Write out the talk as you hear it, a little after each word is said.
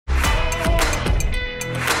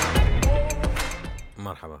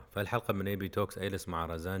مرحبا. في الحلقة من AB توكس أجلس مع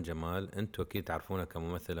رزان جمال. أنتوا أكيد تعرفونها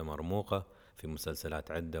كممثلة مرموقة في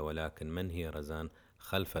مسلسلات عدة، ولكن من هي رزان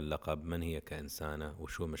خلف اللقب؟ من هي كإنسانة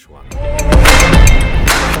وشو مشوارها؟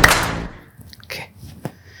 اوكي،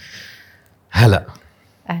 هلا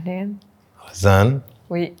أهلين رزان.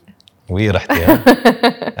 وي رحتي ها؟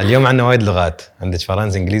 اليوم عندنا وايد لغات، عندك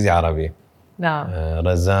فرنسي انجليزي عربي. نعم.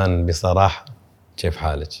 رزان بصراحة كيف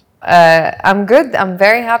حالك؟ I'm good. I'm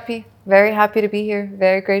very happy to be here.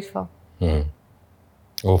 Very grateful.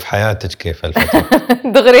 وفي حياتك كيف هالفترة؟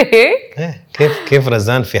 دغري هيك؟ كيف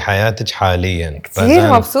رزان في حياتك حاليا؟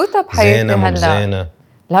 كتير مبسوطة بحياتي زينة هلا. مو زينة؟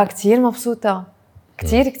 لا كتير مبسوطة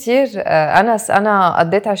كتير. أنا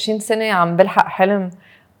قضيت 20 سنة عم بلحق حلم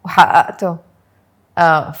وحققته.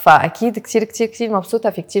 فأكيد كتير مبسوطة.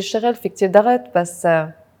 في كتير شغل، في كتير ضغط، بس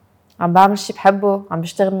عم بعمل شي بحبه، عم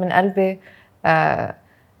بشتغل من قلبي.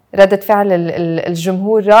 ردة فعل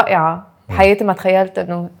الجمهور رائعة. بحياتي ما تخيلت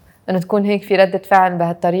إنه تكون هيك في ردة فعل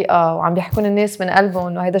بهالطريقة، وعم بيحكون الناس من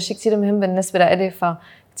قلبهم، وهذا الشيء كتير مهم بالنسبة لإلي.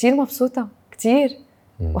 فكتير مبسوطة كتير،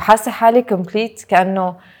 وحاسة حالي كومبليت،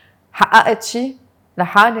 كأنه حققت شيء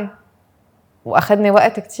لحالي وأخذني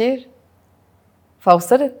وقت كتير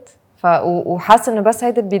فوصلت. وحاسة إنه بس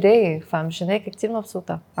هيدا البداية، فمشان هيك كتير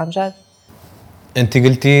مبسوطة عن جد. أنت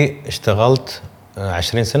قلتي اشتغلت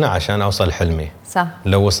 20 سنة عشان أوصل حلمي. صح.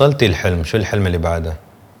 لو وصلتي الحلم، شو الحلم اللي بعده؟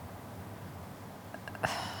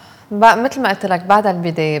 مثل ما قلت لك، بعد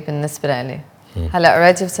البداية بالنسبة لي. هلا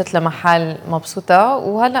اوريدي وصلت لمحل مبسوطة،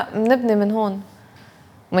 وهلا بنبني من هون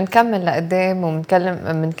ونكمل لقدام،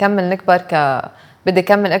 ومنكمل نكبر. بدي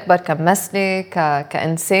أكمل أكبر كممثلة،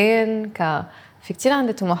 كإنسان، في كتير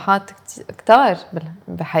عندي طموحات كتار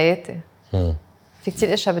بحياتي. في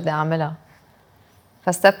كتير أشياء بدي أعملها.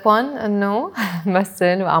 فستيب 1 إنه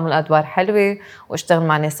مثل وأعمل أدوار حلوة وأشتغل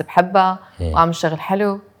مع ناس بحبها وأعمل شغل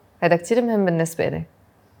حلو. هذا كتير مهم بالنسبة لي.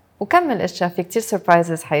 وكمل أشياء، في كتير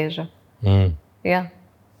سربرايزز حيجوا. يا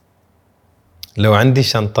لو عندي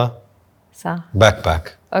شنطة صح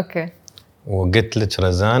باك أوكي، وقلت لك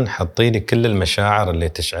رزان حطي لي كل المشاعر اللي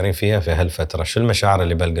تشعرين فيها في هالفترة، شو المشاعر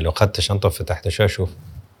اللي بلقى لو أخذت شنطة وفتحتها؟ شو أشوف؟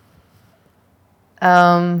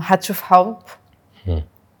 حتشوف حب،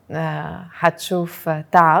 حتشوف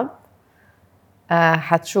تعب،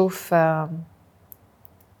 حتشوف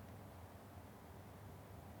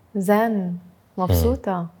زين،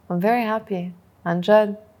 مبسوطة. I'm very happy عن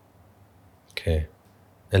جد. اوكي.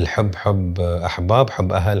 الحب حب أحباب،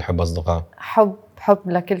 حب أهل، حب أصدقاء؟ حب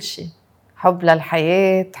لكل شيء. حب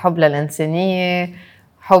للحياة، حب للإنسانية،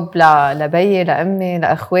 حب لبيي، لأمي،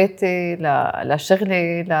 لأخواتي،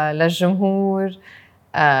 لشغلي، للجمهور،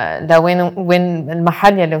 وين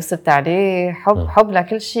المحل يلي وصلت عليه. حب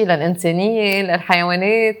لكل شيء، للإنسانية،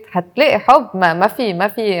 للحيوانات. هتلاقي حب، ما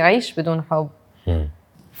في عيش بدون حب.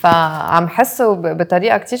 فعم حسه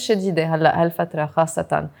بطريقة كتير شديدة هلأ هالفترة،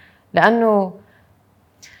 خاصة لأنه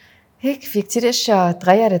هيك في كتير اشياء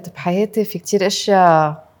تغيرت بحياتي. في كتير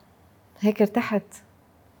اشياء هيك ارتحت،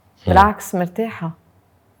 بالعكس مرتاحة،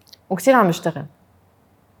 وكتير عم بشتغل.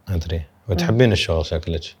 أدري. وتحبين الشغل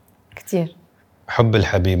شكلك كتير. حب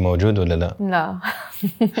الحبيب موجود ولا لا؟ لا.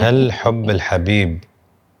 هل حب الحبيب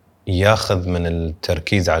ياخذ من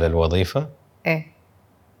التركيز على الوظيفة؟ ايه.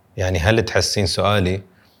 يعني هل تحسين، سؤالي،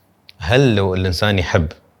 هل لو الإنسان يحب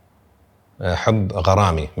حب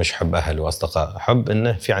غرامي، مش حب أهل وأصدقاء، حب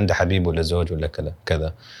إنه في عنده حبيب ولا زوج ولا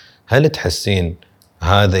كذا، هل تحسين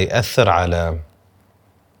هذا يأثر على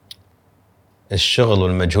الشغل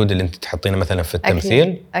والمجهود اللي أنت تحطينه مثلا في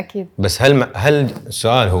التمثيل؟ أكيد. بس هل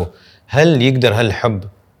السؤال هو هل يقدر هالحب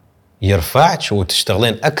يرفعك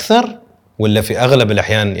وتشتغلين أكثر، ولا في أغلب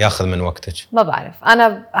الأحيان يأخذ من وقتك؟ ما بعرف.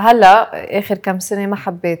 أنا هلأ آخر كم سنة ما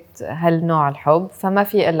حبيت هالنوع الحب، فما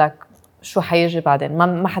في إلك شو حيجي بعدين.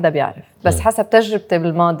 ما حدا بيعرف. بس حسب تجربتي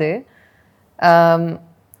بالماضي،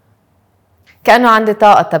 كأنه عندي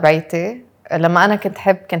طاقة تبعيتي. لما أنا كنت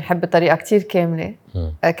حب بطريقة كتير كاملة.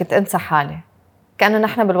 كنت أنسى حالي. كأنه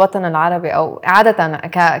نحن بالوطن العربي، أو عادة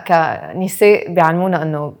كنساء بيعلمونا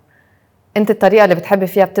أنه أنت الطريقة اللي بتحبي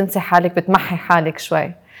فيها بتنسي حالك، بتمحي حالك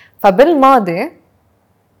شوي. فبالماضي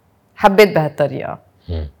حبيت بهالطريقة،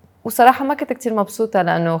 وصراحة ما كنت كتير مبسوطة،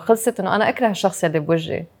 لأنه خلصت أنه أنا أكره الشخص اللي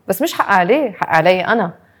بوجهي. بس مش حق عليه، حق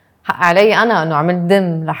علي أنا أنه عملت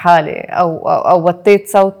دم لحالي، أو وطيت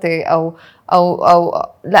صوتي، أو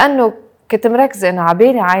لأنه كنت مركزة أنه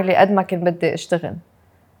عبالي عائلة قد ما كنت بدي أشتغل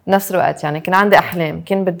بنفس الوقت. يعني كان عندي أحلام،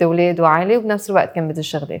 كان بدي أولاد وعائلة، وبنفس الوقت كان بدي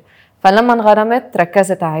شغلي. فلما انغرمت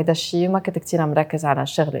ركزت على هيدا الشيء، وما كنت كتير مركز على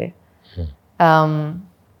شغلي.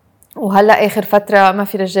 وهلا آخر فترة ما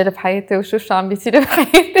في رجال بحياتي، وشو عم بيصير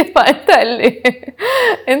بحياتي.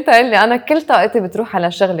 فأنت قل لي أنا كل طاقتي بتروح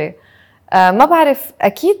على شغلي. ما بعرف،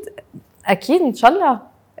 اكيد ان شاء الله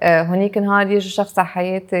هونيك نهار يجي شخص على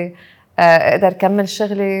حياتي اقدر اكمل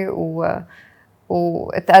شغلي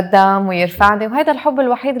واتقدم ويرفعني، وهذا الحب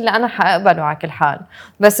الوحيد اللي انا حاقبله على كل حال.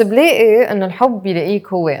 بس بلاقي انه الحب بيلاقيك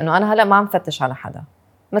هو انه انا هلا ما عم فتش على حدا،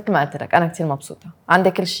 مثل ما قلت لك انا كثير مبسوطه،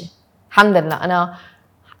 عندي كل شيء الحمد لله.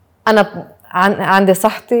 انا عندي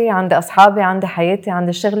صحتي، عندي اصحابي، عندي حياتي،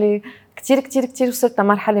 عندي شغلي، كتير وصلت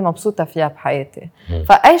لمرحله مبسوطه فيها بحياتي.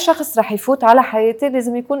 فاي شخص رح يفوت على حياتي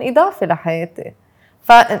لازم يكون اضافه لحياتي.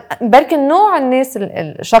 فبركي نوع الناس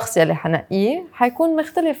الشخص اللي حنقيه حيكون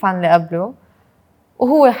مختلف عن اللي قبله،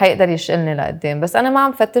 وهو حيقدر يشقلني لقدام. بس انا ما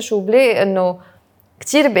عم فتش، وبلاقي انه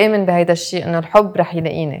كتير بآمن بهيدا الشيء انه الحب رح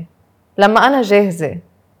يلاقيني لما انا جاهزه.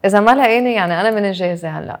 اذا ما لقيني يعني انا من جاهزه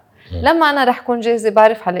هلا. لما انا رح كون جاهزه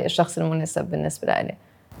بعرف حلاقي الشخص المناسب بالنسبه لي.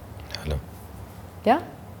 حلو. يا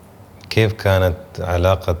كيف كانت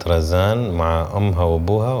علاقة رزان مع أمها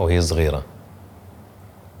وأبوها وهي صغيرة؟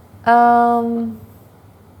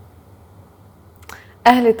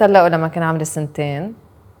 أهلي طلقوا لما كان عمري 2 سنين.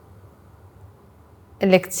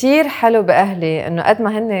 اللي كتير حلو بأهلي إنه قد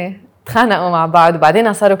ما هن تخانقوا مع بعض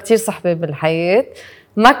وبعدين صاروا كتير صحبة بالحياة،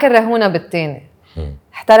 ما كرهونا بالتاني،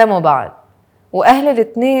 احترموا بعض. وأهلي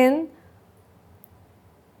الاثنين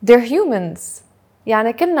they're humans،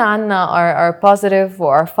 يعني كلنا عنا our positive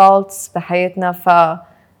و our faults بحياتنا.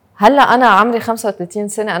 فهلأ أنا عمري 35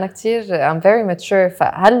 سنة، أنا كتير I'm very mature.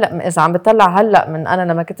 فهلأ إذا عم بطلع هلأ من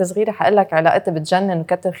أنا لما كنت صغيرة حقلك علاقتي بتجنن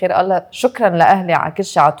وكتر خير الله. شكرا لأهلي على كل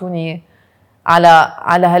شيء عطوني،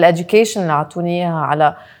 على هالeducation اللي عطوني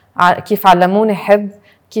إياها، على كيف علموني حب،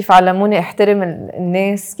 كيف علموني احترم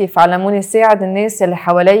الناس، كيف علموني ساعد الناس اللي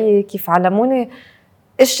حوالي، كيف علموني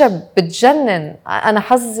اشياء بتجنن. انا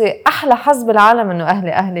حظي احلى حظ بالعالم انه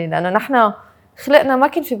اهلي، لانه نحن خلقنا ما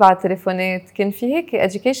كان في بعد تليفونات، كان في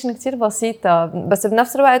هيك education كتير بسيطة، بس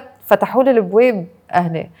بنفس الوقت فتحوا لي الابواب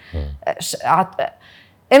اهلي.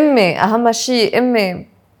 امي اهم شيء، امي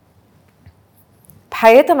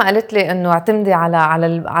بحياتها ما قالت لي انه اعتمدي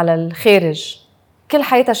على الخارج. كل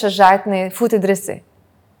حياتها شجعتني فوتي ادرسي،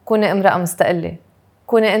 كوني امرأة مستقلة،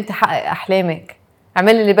 كوني انت حقق احلامك،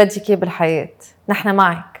 اعملي اللي بدك اياه بالحياة، نحن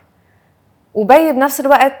معك. وبي بنفس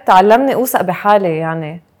الوقت تعلمني اوثق بحالي،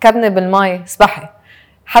 يعني كبني بالمي سبحي،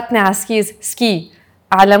 حطني على سكي،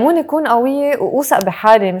 علموني كون قوية واوثق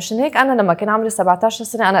بحالي. مشان هيك انا لما كان عمري 17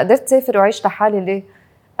 سنة انا قدرت اسافر واعيش لحالي. ليه؟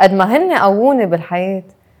 قد ما هن قووني بالحياة.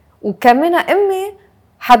 وكمان امي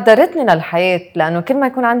حضرتني للحياة، لانه كل ما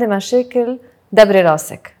يكون عندي مشاكل دبري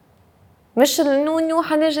راسك، مش انه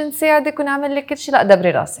حنجي نساعدك ونعمل لك كل شيء، لا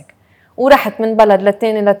دبري راسك. ورحت من بلد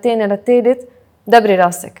للتاني للتالت، دبري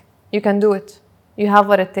راسك، you can do it, you have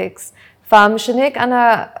what it takes. فمشان هيك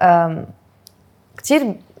انا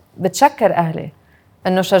كتير بتشكر اهلي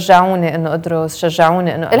انه شجعوني انه ادرس،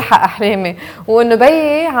 شجعوني انه الحق احلامي، وانه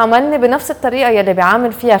بيي عاملني بنفس الطريقه يلي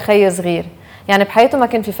بيعامل فيها خي صغير. يعني بحياته ما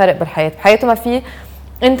كان في فرق بالحياه، بحياته ما في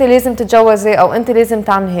انت لازم تتجوزي او انت لازم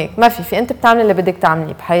تعملي هيك، ما في انت بتعملي اللي بدك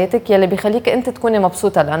تعمليه بحياتك يلي بيخليك انت تكوني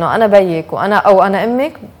مبسوطه. لانه انا بيك وانا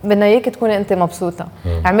امك بدنا اياك تكوني انت مبسوطه،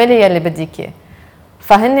 اعملي يلي بدك اياه.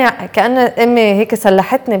 فهن كأن امي هيك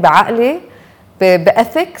سلحتني بعقلي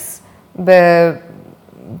باثكس،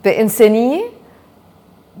 بانسانيه.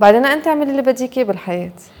 بعدين انت اعملي اللي بدك اياه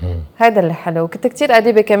بالحياه. هذا اللي حلو. كنت كتير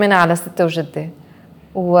قريبه كمان على ستي وجدي،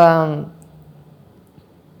 و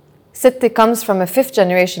ستي comes from a 5th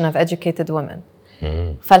generation of educated women.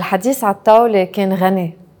 فالحديث على الطاولة كان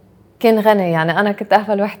غني. يعني أنا كنت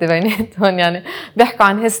أهبل وحدة بيناتهم. يعني بيحكوا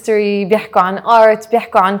عن history، بيحكوا عن art،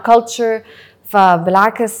 بيحكوا عن culture.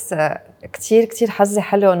 فبالعكس كتير حظي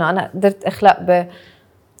حلو إنه أنا قدرت أخلق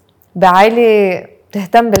بعائلة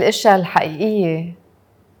تهتم بالأشياء الحقيقية.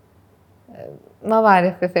 ما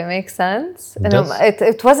بعرف if it makes sense.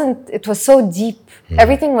 It was so deep.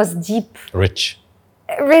 Everything was deep.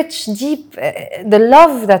 Rich, deep. The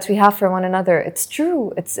love that we have for one another, it's true.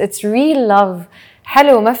 It's real love.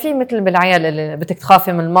 حلو. ما في مثل بالعيال اللي بدك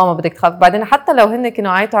تخافي من ماما، بدك تخافي. بعدين حتى لو هن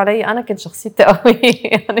كانوا عيطوا علي أنا كنت شخصيتي قوية.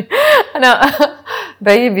 يعني أنا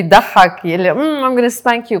بيي بيضحك يقول لي I'm gonna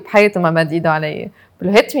spank you، بحياته ما مد إيده علي،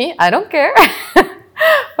 بقول له hit me I don't care.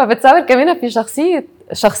 فبتصور كمان في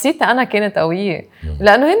شخصيتي أنا كانت قوية،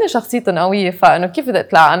 لأنه هن شخصيتهم قوية. فإنه كيف بدي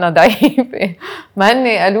أطلع أنا ضعيفة؟ ما هن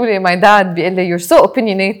قالوا لي my dad بيقول لي you're so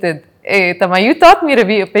opinionated. إيه طبعا you taught me to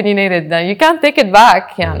be opinionated, you can't take it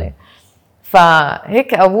back. يعني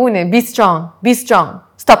فهيك قووني be strong,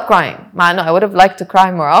 stop crying. مع إنه I would have liked to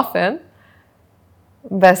cry more often،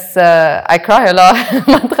 بس I cry a lot.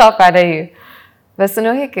 ما تخاف علي. بس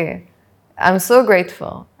إنه هيك I'm so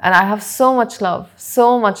grateful and I have so much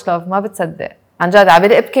love. ما بتصدق عن جد،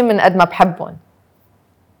 عبالي ابكي من قد ما بحبهم.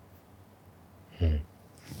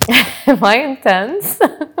 Am I intense?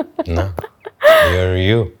 No, you're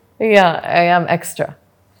you. Yeah, I am extra.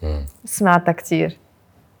 سمعتها كتير.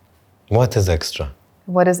 What is extra?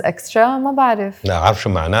 What is extra؟ ما بعرف. لا أعرف شو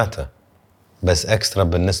معناتها، بس extra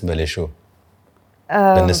بالنسبة لشو؟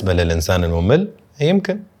 بالنسبة للإنسان الممل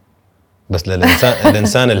يمكن، بس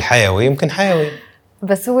الإنسان الحيوي يمكن حيوي.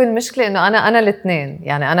 بس هو المشكلة إنه أنا الاثنين،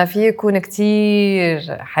 يعني أنا في يكون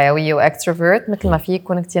كتير حيوية وإكستروفيرت، مثل ما في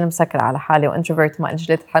يكون كتير مسكرة على حالي وإنتروفيرت، ما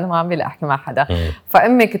أجلت حالي ما عم أحكي مع حدا.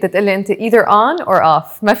 فأمي كنت تقلي أنت either on or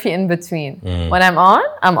off، ما في in between. When I'm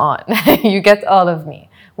on, I'm on. You get all of me.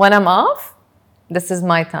 When I'm off, this is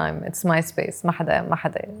my time. It's my space. ما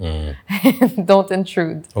حدا. Don't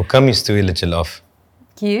intrude. وكم يستوي لك الأوف؟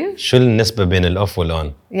 كيف؟ شو النسبة بين الأوف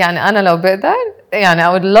والأون؟ يعني أنا لو بقدر، يعني I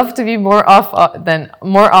would love to be more off than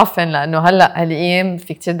more often، لأنه هلأ هالأيام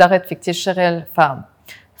في كتير ضغط، في كتير شغل،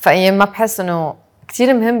 فأيام ما بحس إنه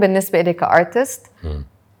كتير مهم بالنسبة إلي كأرتست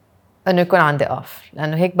إنه يكون عندي off،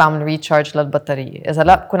 لأنه هيك بعمل ريتشارج للبطارية. إذا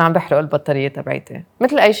لا بكون عم بحرق البطارية تبعيتي،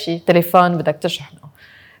 مثل أي شيء تليفون بدك تشحنه.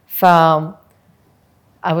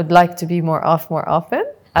 I would like to be more off more often.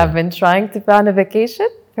 I've been trying to plan a vacation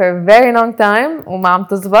for a very long time وما عم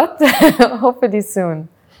تزبط. Hopefully soon.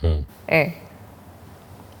 إيه.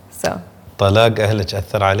 طلاق أهلك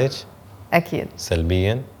أثر عليك؟ أكيد.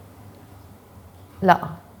 سلبياً؟ لا.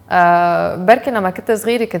 بركي لما كنت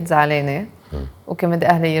صغيرة كنت زعلانة وكان بدي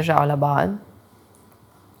أهلي يرجعوا لبعض،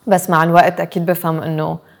 بس مع الوقت أكيد بفهم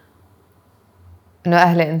إنه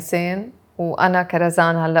أهلي إنسان، وأنا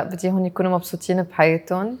كرزان هلأ بدي هون يكونوا مبسوطين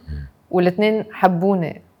بحياتهم، والاثنين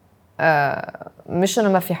حبوني، مش إنه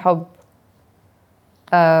ما في حب.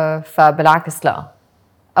 فبالعكس لا،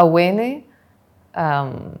 قواني.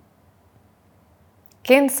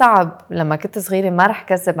 كان صعب لما كنت صغيرة، ما رح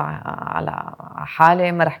كذب على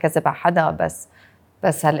حالي، ما رح كذب على حدا،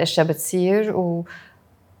 بس هالاشياء بتصير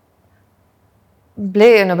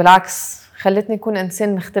بلاقي انه بالعكس خلتني اكون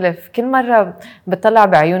انسان مختلف. كل مرة بتطلع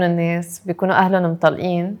بعيون الناس بيكونوا اهلهم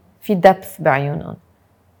مطلقين، في دبث بعيونهم،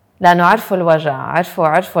 لانه عرفوا الوجع،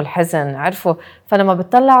 عرفوا الحزن، عرفوا. فلما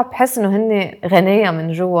بتطلع بحس انه هن غنية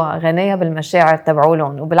من جوا، غنية بالمشاعر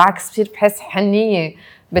تبعولهم، وبالعكس بصير بحس حنية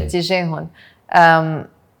باتجاههم.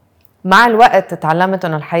 مع الوقت تعلمت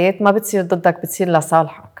انه الحياة ما بتصير ضدك، بتصير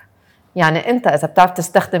لصالحك. يعني انت اذا بتعرف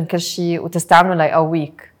تستخدم كل شيء وتستعمله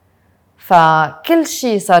ليقويك. فكل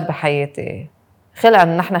شيء صار بحياتي،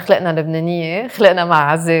 نحن خلقنا لبنانية، خلقنا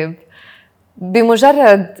مع عذاب.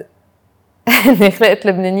 بمجرد اني خلقت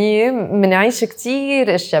لبنانية منعيش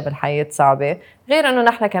كتير اشياء بالحياة صعبة، غير انه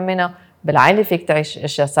نحن كمان بالعائلة فيك تعيش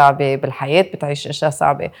اشياء صعبة، بالحياة بتعيش اشياء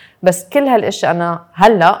صعبة. بس كل هالاشياء انا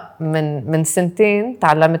هلا من سنتين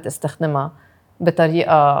تعلمت استخدمها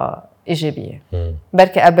بطريقة ايجابية.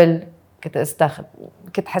 بركي قبل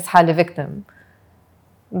كنت احس حالي فيكتيم،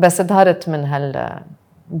 بس ظهرت من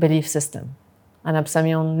belief system. انا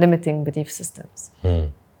بسميهم limiting belief systems.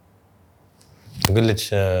 أقول لك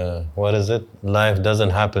what is it? Life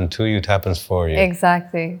doesn't happen to you, it happens for you.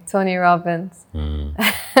 Exactly. Tony Robbins.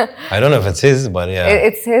 I don't know if it's his, but yeah.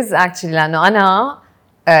 It's his actually. لأنه أنا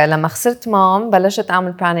لما خسرت مام بلشت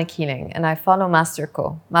أعمل pranic healing and I follow Master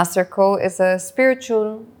Co. Master Co is a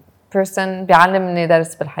spiritual person بيعلمني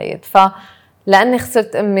درس بالحياة. فلأني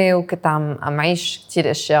خسرت أمي وكنت عم أعيش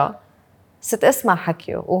كتير أشياء، صرت اسمع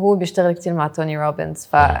حكيه، وهو بيشتغل كتير مع توني روبنز.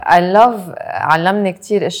 I love علمني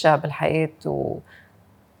كتير أشياء بالحياة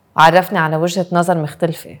وعرفني على وجهة نظر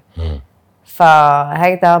مختلفة.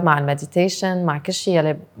 فهيدا مع المديتيشن، مع كل شيء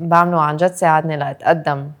اللي بعمله عن جد ساعدني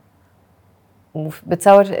لأتقدم.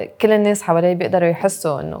 وبتصور كل الناس حوالي بيقدروا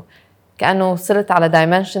يحسوا إنه كأنه وصلت على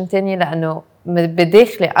دايمنشن تاني، لأنه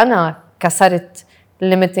بداخلي أنا كسرت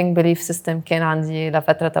limiting belief system كان عندي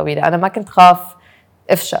لفترة طويلة. أنا ما كنت خاف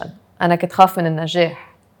أفشل، أنا كنت خاف من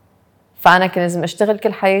النجاح. فأنا كان لازم أشتغل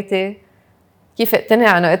كل حياتي كيف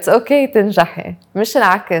اقتنع إنه it's okay تنجحي، مش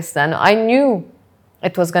العكس، لأنه I knew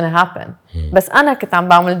it was gonna happen. بس أنا كنت عم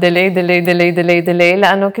بعمل delay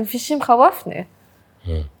لأنه كان في شيء مخوفني.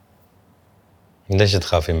 ليش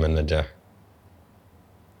تخافين من النجاح؟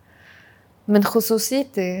 من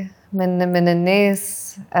خصوصيتي، من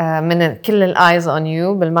الناس، من كل الايز اون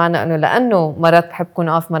يو، بالمعنى انه لانه مرات بحب كون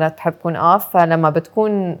اوف، مرات بحب كون اوف. فلما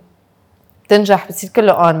بتكون تنجح بتصير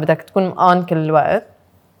كله اون، بدك تكون اون كل الوقت.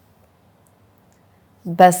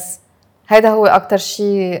 بس هيدا هو اكتر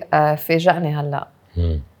شيء فاجأني هلا.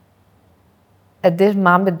 قديش ما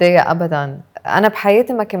عم بتضايق ابدا. انا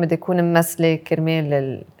بحياتي ما كان بدي اكون ممثله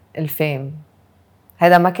كرمال الفيم،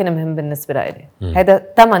 هيدا ما كان مهم بالنسبه لي. هيدا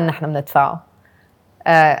ثمن نحن بندفعه.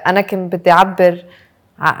 انا كنت بدي اعبر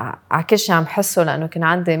على كل شيء عم حسه، لانه كان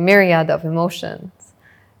عندي myriad of emotions.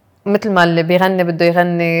 مثل ما اللي بيغني بده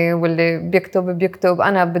يغني واللي بيكتب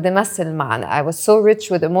أنا بدي أمثل معنا. I was so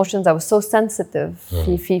rich with emotions, I was so sensitive.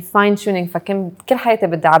 في fine tuning. فكان كل حياتي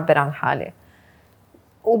بدي أعبر عن حالي،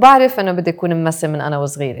 وبعرف أنه بدي أكون ممثل من أنا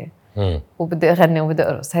وصغيرة، وبدي أغني وبدي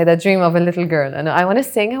أرقص. هيدا dream of a little girl. أنه I want to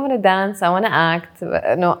sing, I want to dance, I want to act.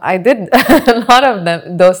 No, I did a lot of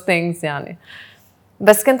those things يعني.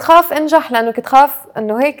 بس كنت خاف أنجح، لأنه كنت خاف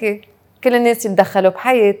أنه هيك كل الناس يتدخلوا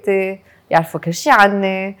بحياتي، يعرفوا كل شيء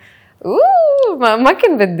عني. ما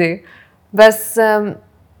كنت بدي. بس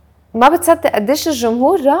ما بتصدق قديش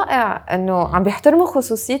الجمهور رائع، انه عم بيحترموا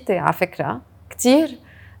خصوصيتي. على فكرة كتير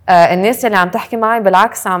الناس اللي عم تحكي معي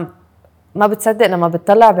بالعكس ما بتصدق لما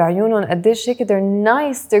بتطلع بعيونهم قديش هيك they're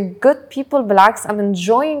nice, they're good people. بالعكس I'm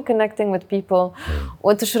enjoying connecting with people.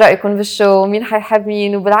 وانتوا شو رأيكم بالشو؟ مين حيحب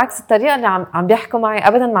مين؟ وبالعكس الطريقة اللي عم بيحكوا معي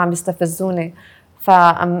أبدا ما عم بيستفزوني.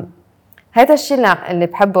 هذا الشيء اللي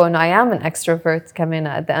بحبه، انه I am an extrovert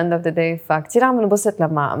كمان at the end of the day. فكتير عم نبسط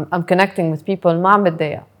لما I'm connecting with people، ما عم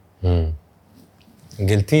بتضايق.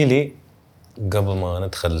 قلتي لي قبل ما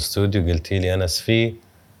ندخل الاستوديو، قلتي لي أنس في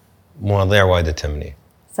مواضيع وايد تهمني.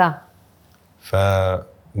 صح.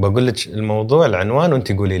 فبقول لك الموضوع العنوان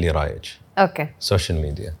وانت قولي لي رايك. اوكي. سوشيال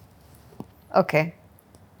ميديا. اوكي.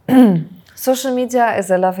 سوشيال ميديا is a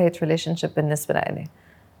love-hate relationship بالنسبة لي.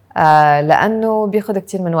 لأنه بياخد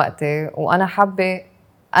كتير من وقتي، وأنا حابة،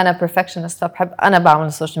 أنا perfectionist، فبحب أنا بعمل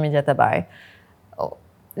السوشيال ميديا تبعي.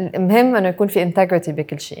 المهم إنه يكون في integrity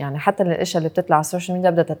بكل شيء. يعني حتى الأشياء اللي بتطلع على السوشيال ميديا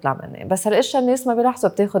بدها تطلع مني، بس هالأشياء الناس ما بيلاحظوا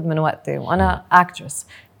بتاخد من وقتي، وأنا actress.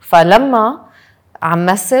 فلما عم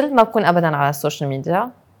مثل ما بكون أبداً على السوشيال ميديا،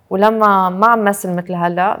 ولما ما عم مثل مثل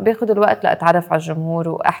هلا بياخد الوقت لأتعرف على الجمهور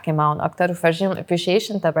وأحكي معهم أكتر وفرجيهم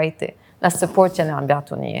appreciation تبعيتي للسبورت اللي عم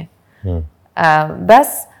بيعطوني إياه.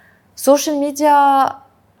 بس سوشيال ميديا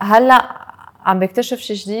هلا عم بكتشف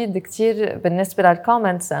شيء جديد كتير بالنسبة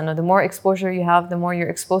للكومنتس، لأنه the more exposure you have the more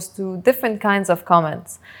you're exposed to different kinds of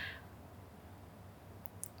comments.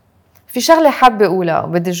 في شغلة حابة أقولها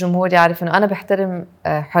وبدي الجمهور يعرف إنه أنا بحترم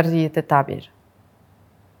حرية التعبير.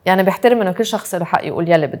 يعني بحترم إنه كل شخص له حق يقول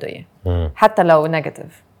يلي بده إياه حتى لو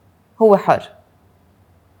نيجاتيف، هو حر.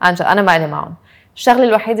 أنا ما لي معهم. الشغلة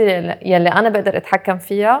الوحيدة يلي أنا بقدر أتحكم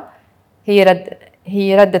فيها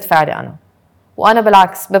هي ردة فعلي أنا، وأنا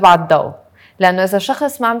بالعكس ببعت ضوء. لأنه إذا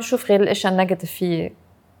شخص ما عم يشوف غير الأشياء النيجاتيف فيه،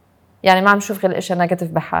 يعني ما عم يشوف غير الأشياء النيجاتيف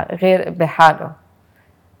غير بحاله.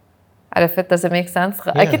 عرفت؟ does it make sense؟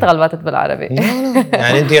 أكيد غلطت بالعربي.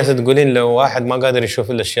 يعني أنت قاعدة تقولين لو واحد ما قادر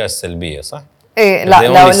يشوف الأشياء السلبية، صح؟ إيه، لا،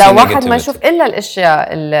 لو واحد ما يشوف إلا الأشياء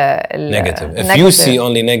negative. If you see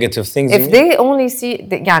only negative things, if they only see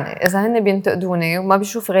يعني إذا هن بينتقدوني وما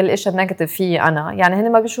بيشوف غير الأشياء النيجاتيف فيه أنا، يعني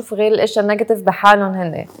هن ما بيشوف غير الأشياء النيجاتيف بحالهم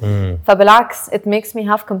هن. فبالعكس it makes me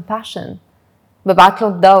have compassion. ببعت له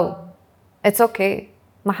الضوء. it's okay،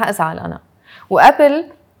 ما حأزعل أنا. وقبل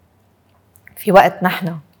في وقت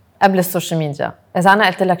نحن قبل السوشيال ميديا، إذا أنا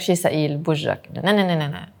قلت لك شيء ثقيل بوجهك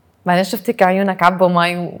بعدين شفتك عيونك عبوا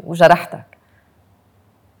مي وجرحتك،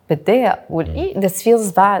 بتضايق والإيه this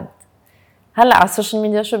feels bad. هلا على السوشيال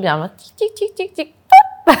ميديا شو بيعمل؟ تيك تيك تيك تيك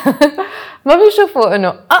ما بيشوفوا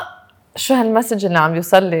إنه شو هالمسج اللي عم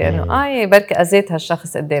يوصل لي، إنه بركي أذيت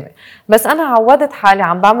هالشخص قدامي. بس أنا عودت حالي،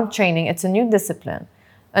 عم بعمل training. it's a new discipline.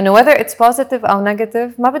 إنه whether it's positive أو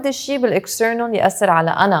negative ما بدي شيء بالexternal يأثر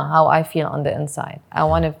على أنا how I feel on the inside. I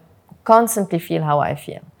want to constantly feel how I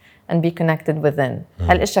feel and be connected within.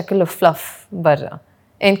 هالإشياء كله fluff برا،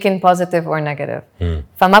 إن كان positive or negative.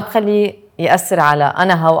 فما بخليه يأثر على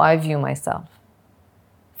أنا how I view myself.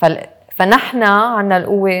 فنحن عنا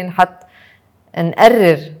القوة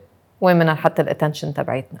نقرر وين بدنا نحط الاتنشن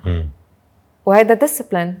تبعتنا. وهذا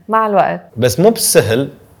discipline مع الوقت. بس مو بالسهل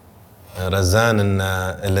رزان إن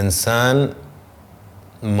الإنسان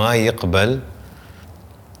ما يقبل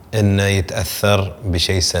إنه يتأثر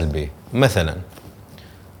بشيء سلبي. مثلا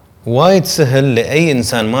وايد سهل لأي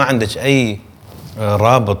إنسان ما عندك أي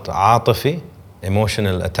رابط عاطفي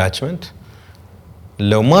emotional attachment،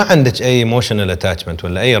 لو ما عندك أي emotional attachment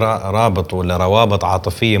ولا أي رابط ولا روابط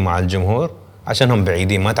عاطفية مع الجمهور عشانهم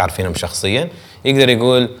بعيدين ما تعرفينهم شخصيا، يقدر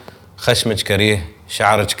يقول خشمك كريه،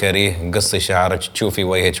 شعرك كريه، قصي شعرك، تشوفي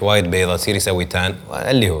وجهك وايد بيضة، سيري سوي تان،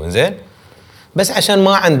 اللي هو زين. بس عشان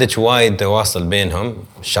ما عندك وايد تواصل بينهم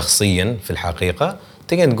شخصيا في الحقيقة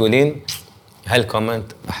تقدر تقولين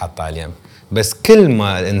هالكومنت أحط على اليم. بس كل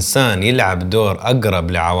ما الإنسان يلعب دور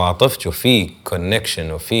أقرب لعواطفك وفي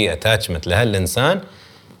كونكشن وفي اتاتشمنت لهالإنسان،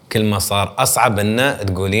 كل ما صار أصعب إنه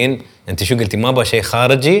تقولين أنت شو قلتي، ما أبغى شيء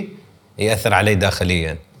خارجي يأثر علي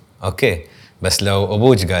داخليا. أوكي، بس لو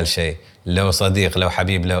أبوك قال شيء، لو صديق، لو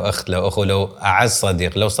حبيب، لو أخت، لو أخو، لو أعز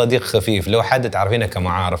صديق، لو صديق خفيف، لو حد تعرفينه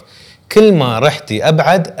كمعارف. كل ما رحتي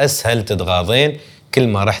أبعد أسهل تتغاضين، كل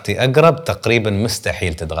ما رحتي أقرب تقريبا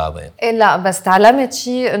مستحيل تتغاضين. إيه لا بس تعلمت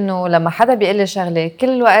شيء إنه لما حدا بيقول لي شغلة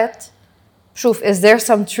كل وقت شوف is there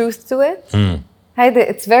some truth to it.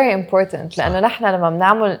 هيدا it's very important لأنه نحن لما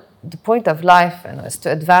بنعمل the point of life is to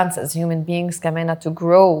advance as human beings كمان to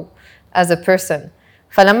grow as a person.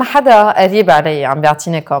 فلما حدا قريب علي عم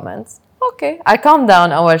بيعطيني comments okay I calm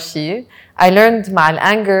down أول شيء. I learned مع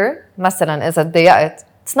الأنجر مثلا إذا تضايقت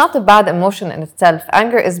it's not a bad emotion in itself.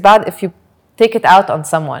 Anger is bad if you take it out on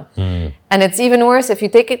someone. And it's even worse if you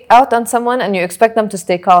take it out on someone and you expect them to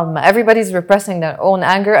stay calm. Everybody's repressing their own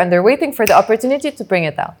anger and they're waiting for the opportunity to bring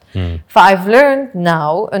it out. So I've learned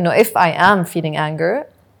now إنه if I am feeling anger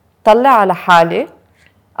طلع على حالي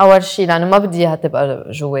أول شيء لأنه ما بدي إياها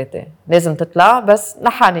تبقى جواتي، لازم تطلع بس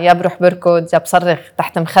لحالي، يا بروح بركض يا بصرخ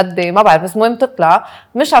تحت مخدي ما بعرف، بس مهم تطلع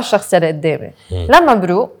مش على الشخص اللي قدامي. لما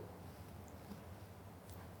بروق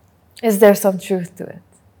is there some truth to it?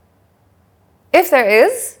 If there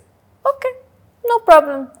is, okay, no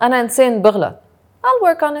problem. أنا إنسان بغلط. I'll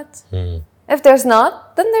work on it. If there's not,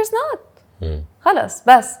 then there's not. خلص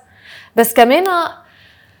بس كمان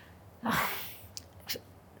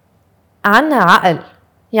عنا عقل.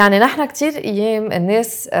 يعني نحن كتير أيام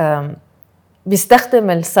الناس بيستخدم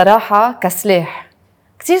الصراحة كسلاح.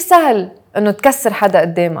 كتير سهل إنه تكسر حدا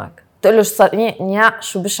قدامك. تقوله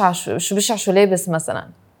شو بشع شو لابس مثلا.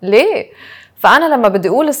 ليه؟ فأنا لما بدي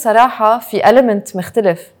أقول الصراحة في element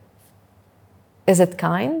مختلف. Is it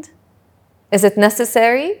kind? Is it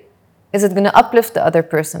necessary? Is it gonna uplift the other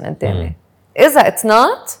person قدامي؟ إذا it's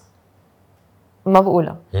not ما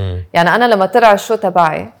بقولها. يعني أنا لما طلع الشو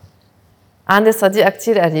تبعي عندي صديقة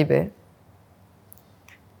كتير قريبة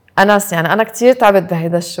أنس، يعني أنا كتير تعبت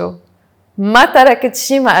بهيدا الشو، ما تركت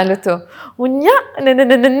شي ما قالته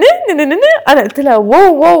أنا قلت لها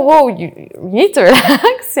whoa you need to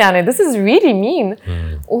relax يعني this is really mean.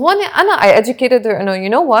 وهون أنا I educated her إنه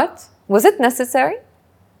you know what was it necessary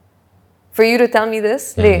for you to tell me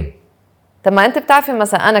this؟ ليه؟ طب ما أنت بتعرفي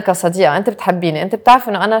مثلا أنا كصديقة أنت بتحبيني، أنت بتعرفي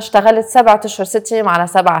إنه أنا اشتغلت 7 أشهر 6 أيام على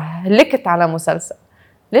 7 هلكت على مسلسل،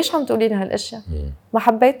 ليش عم تقولي لي هالأشياء؟ ما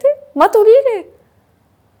حبيتي؟ ما تقولي لي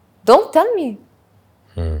don't tell me.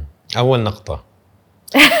 أول نقطة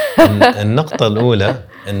النقطة الأولى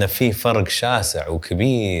أن في فرق شاسع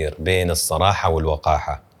وكبير بين الصراحة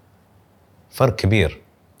والوقاحة، فرق كبير.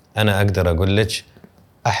 أنا أقدر أقول لك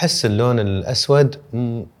أحس اللون الأسود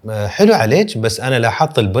حلو عليك بس أنا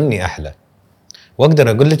لاحظت البني أحلى،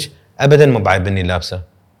 وأقدر أقول لك أبداً ما بعيبني لابسة.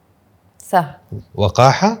 صح.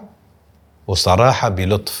 وقاحة وصراحة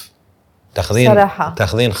بلطف،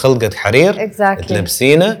 تاخذين خلقة حرير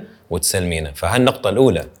تلبسينه وتسلمينه. فهالنقطة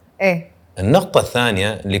الأولى. إيه. النقطة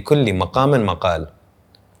الثانية لكل مقام مقال.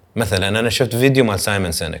 مثلا أنا شفت فيديو مال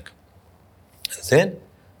سايمون سينك زين،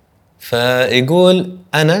 فيقول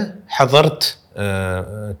أنا حضرت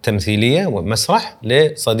تمثيلية ومسرح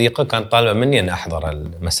لصديقة كانت طالبة مني أن أحضر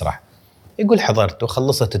المسرح. يقول حضرت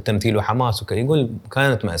وخلصت التمثيل وحماس يقول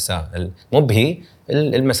كانت مأساة، مو بهي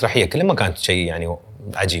المسرحية كلها ما كانت شيء يعني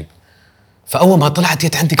عجيب. فأول ما طلعت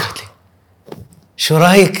جت عندي قالت لي شو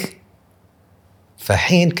رأيك؟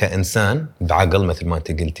 فحين كإنسان بعقل مثل ما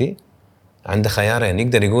أنت قلتي عنده خيارين،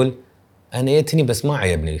 يقدر يقول أنا يتني بس ما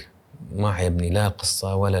عيبني لا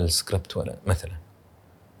القصة ولا السكريبت ولا مثلا،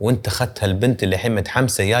 وانت خدت هالبنت اللي حين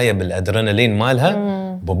متحمسة جاية بالأدرينالين مالها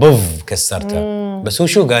ببف كسرتها. بس هو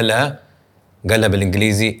شو قال لها؟ قال لها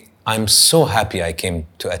بالإنجليزي I'm so happy I came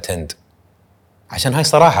to attend. عشان هاي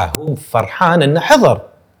صراحة هو فرحان إنه حضر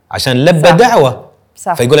عشان لبى دعوة.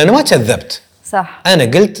 صح. فيقول أنا ما كذبت. صح. أنا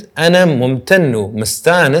قلت أنا ممتن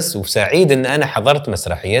ومستانس وسعيد إن أنا حضرت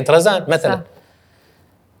مسرحية رزان مثلا. صح.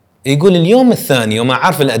 يقول اليوم الثاني وما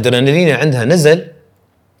عارف الأدرينالين عندها نزل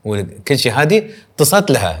وكل شيء هذه،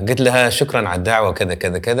 اتصلت لها قلت لها شكرا على الدعوة كذا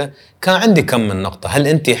كذا كذا، كان عندي كم من نقطة، هل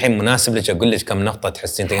أنت الحين مناسب لك أقول لك كم نقطة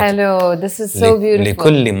تحسين؟ حلو. this is so beautiful.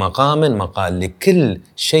 لكل مقام مقال، لكل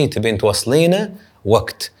شيء تبين توصلينه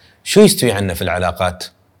وقت. شو يستوي عنا في العلاقات،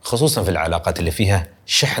 خصوصا في العلاقات اللي فيها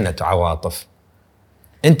شحنة عواطف.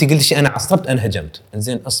 أنت قلت شيء أنا عصبت أنا هجمت،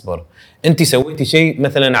 إنزين أصبر. أنت سويتي شيء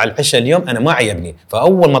مثلا على العشاء اليوم أنا ما عيبني،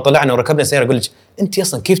 فأول ما طلعنا وركبنا سيارة أقول لك أنت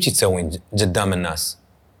أصلا كيف تسوين قدام الناس؟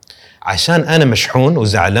 عشان أنا مشحون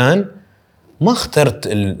وزعلان ما اخترت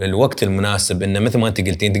الوقت المناسب. إنه مثل ما أنت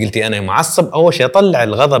قلتي أنا معصب، أول شيء أطلع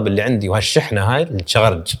الغضب اللي عندي وهالشحنة هاي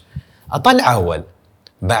الشغرج أطلع أول،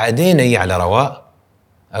 بعدين أي على رواء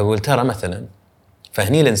أقول ترى مثلا.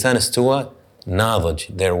 فهني الإنسان استوى ناضج،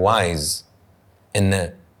 they're wise،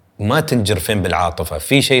 إنه ما تنجرفين بالعاطفة.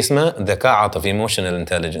 في شيء اسمه ذكاء عاطفي emotional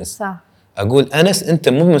intelligence. صح. اقول انس انت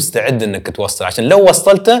مو مستعد انك توصل، عشان لو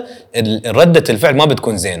وصلته ردة الفعل ما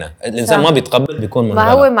بتكون زينه، الانسان ما بيتقبل، بيكون من ما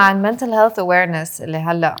غلط. هو مع المنتل هيلث اويرنس اللي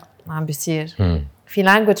هلا عم بيصير في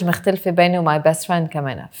لانجوج مختلفه بيني وماي بيست فريند.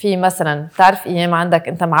 كمان في مثلا تعرف ايام عندك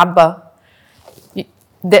انت معبى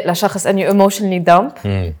دق لشخص اني ايموشنلي دامب،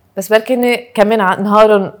 بس بركي كمان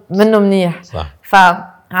نهارهم منه منيح. صح.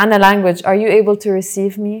 فعنا لانجوج are you able to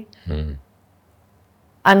receive me؟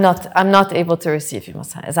 I'm not able to receive you.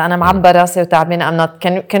 مثلا إذا أنا معبى راسي وتعبانة I'm not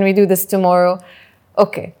can we do this tomorrow؟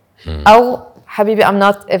 أوكي. أو حبيبي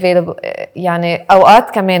I'm not available. يعني أوقات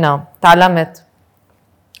كمان تعلمت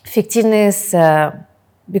في كتير ناس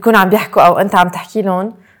بيكونوا عم بيحكوا أو أنت عم تحكي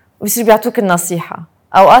لهم وبيصير بيعطوك النصيحة.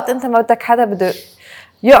 أوقات أنت ما بدك حدا بده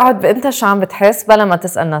يقعد بأنت شو عم بتحس بلا ما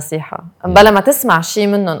تسأل نصيحة، بلا ما تسمع شيء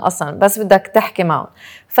منهم أصلا، بس بدك تحكي معهم.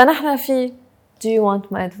 فنحن في do you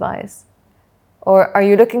want my advice؟ or are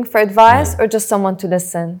you looking for advice or just someone to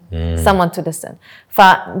listen? someone to listen.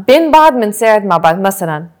 فبين بعض منساعد مع بعض.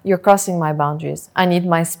 مثلا you're crossing my boundaries, I need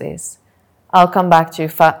my space, I'll come back to you.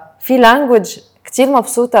 ففي language كتير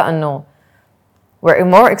مبسوطة انه we're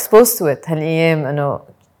more exposed to it هالأيام، انه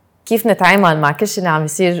كيف نتعامل مع كل شيء اللي عم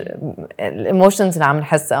يصير، الايموشنز اللي عم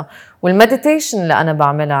نحسها. والمديتيشن اللي انا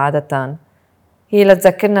بعملها عادة هي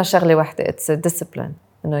لتذكرنا شغلة واحدة، it's a discipline.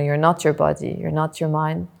 انه you're not your body, you're not your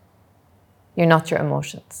mind, you're not your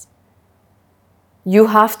emotions. You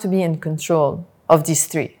have to be in control of these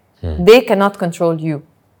three. They cannot control you.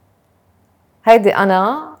 هيدي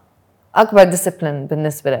أنا أكبر discipline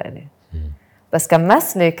بالنسبة لي. بس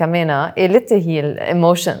كمثلة كمان قلتي هي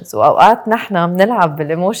الإيموشنز، وأوقات نحنا بنلعب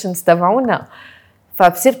بالإيموشنز تبعونا،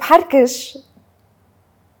 فبصير بحركش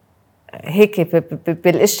هيك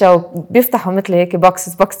بالاشياء وبيفتحوا مثل هيك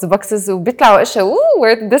boxes وبيطلعوا اشياء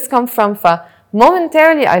where did this come from.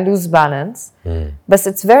 momentarily I lose balance. بس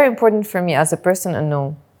it's very important for me as a person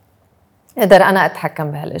انه اقدر انا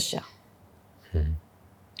اتحكم بهالاشياء.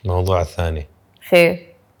 الموضوع الثاني خير،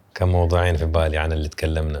 كم موضوعين في بالي عن اللي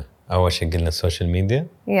تكلمنا. اول شيء قلنا السوشيال ميديا،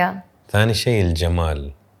 ثاني شيء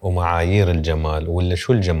الجمال ومعايير الجمال، ولا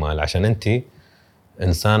شو الجمال، عشان انت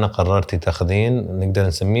انسانه قررتي تاخذين نقدر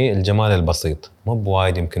نسميه الجمال البسيط، مو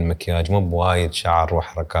بوايد يمكن مكياج، مو بوايد شعر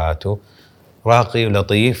وحركاته، راقي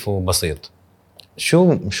ولطيف وبسيط.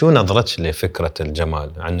 شو نظرتك لفكرة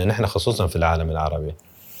الجمال عندنا نحن خصوصا في العالم العربي؟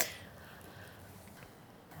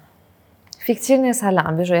 في كتير ناس هلا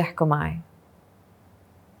عم بيجوا يحكوا معي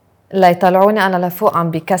لا يطلعوني انا لفوق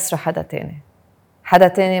عم بيكسروا حدا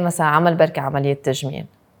تاني مثلا عمل بركة عملية تجميل.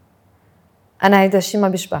 انا هيدا الشيء ما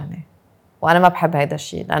بيشبهني وانا ما بحب هيدا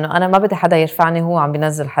الشيء، لانه انا ما بدي حدا يرفعني هو عم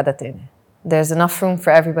بينزل حدا تاني. there's enough room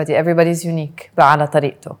for everybody's unique على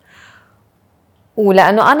طريقته.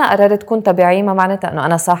 ولانه انا قررت كون طبيعيه ما معناتها انه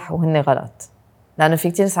انا صح وهن غلط، لانه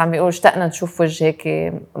في كتير ناس عم بيقولوا اشتقنا نشوف وجه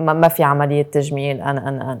هيك ما في عمليه تجميل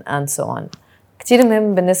انا so on. كتير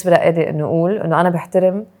مهم بالنسبه لي انه اقول انه انا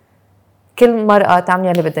بحترم كل مرأة تعمل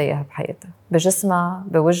اللي بدها اياها بحياتها، بجسمها،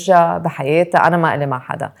 بوجهها، بحياتها. انا ما إلي مع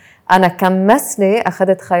حدا. انا كممثله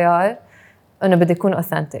اخذت خيار انه بدي اكون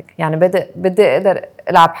اوثنتيك، يعني بدي اقدر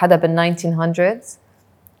العب حدا بال1900s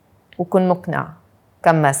وكون مقنع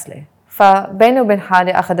كممثله. فبيني وبين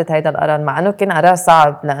حالي أخذت هيدا القرار، مع أنه كان قرار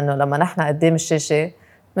صعب، لأنه لما نحن قدام الشاشة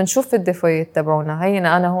منشوف الدفويات تبعونا.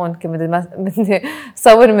 هينا أنا هون بدي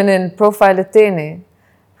صور من البروفايل التاني،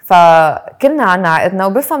 فكلنا عنا عقدنا.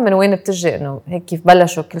 وبفهم من وين بتجي إنه هيك كيف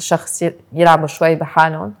بلشوا كل شخص يلعبوا شوي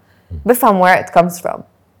بحالهم، بفهم where it comes from.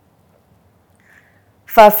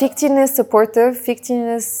 ففي كتير ناس supportive، في كتير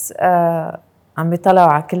ناس عم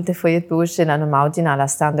بيطلعوا على كل دفويات بوجهي لأنه معودين على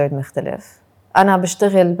ستاندرد مختلف. أنا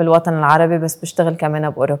بشتغل بالوطن العربي بس بشتغل كمان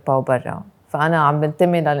بأوروبا وبرا، فأنا عم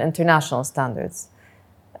بنتمي للinternational standards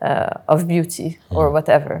of beauty or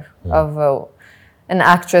whatever of an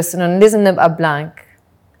actress. إنه لازم نبقى blank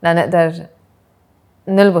لنقدر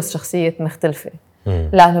نلبس شخصية مختلفة.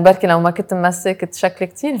 لأنه بركي لو ما كنت ممثل كنت شكلي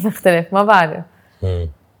كتير مختلف، ما بعرف.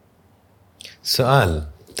 سؤال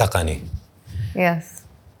تقني. Yes.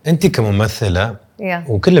 أنت كممثلة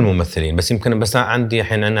وكل الممثلين، بس يمكن بس عندي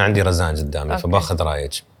الحين أنا عندي رزان قدامي فباخذ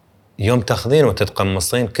رايك. يوم تاخذين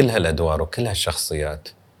وتتقمصين كل هالأدوار وكل هالشخصيات،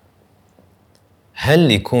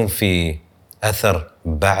 هل يكون في أثر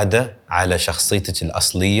بعده على شخصيتك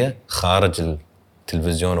الأصلية خارج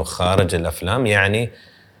التلفزيون وخارج الأفلام؟ يعني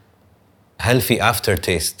هل في after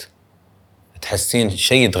taste تحسين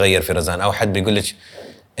شيء يتغير في رزان، أو حد بيقول لك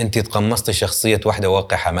أنت تقمصتي شخصية واحدة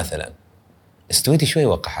وقحة مثلا، استويتي شوي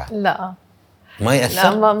وقحة؟ لا ما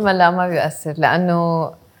يأثر؟ لا ما بيأثر،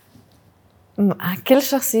 لأنه كل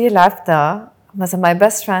شخصية لعبتها مثلا my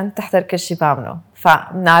best friend تحضر كل شيء بعمله،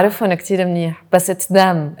 فبنعرفهم كتير منيح، بس it's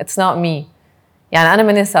them, it's not me. يعني أنا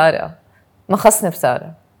مني سارة، ما خصني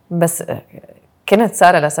بسارة، بس كنت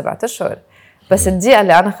سارة ل7 أشهر. بس الدقيقة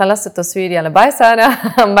اللي أنا خلصت التصوير يلا باي سارة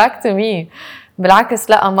باك تو مي. بالعكس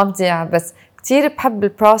لا ما بضيع، بس كتير بحب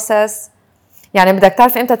البروسس. يعني بدك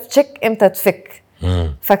تعرف امتى تشيك امتى تفك.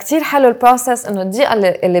 فكتير حلو البروسس انه الدقيقة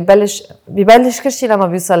اللي ببلش كل شيء لما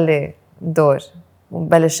بيوصل لي الدور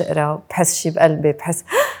وببلش اقرا، بحس شيء بقلبي، بحس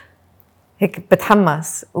هيك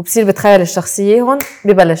بتحمس وبصير بتخيل الشخصية. هون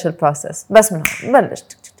ببلش البروسس، بس من هون ببلش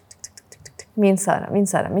مين سارة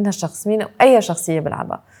مين هالشخص، مين اي شخصية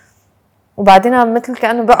بلعبها. وبعدين مثل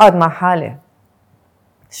كأنه بقعد مع حالي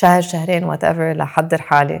شهر شهرين whatever لحضر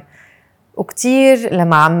حالي. وكتير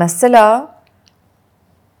لما عم مثلها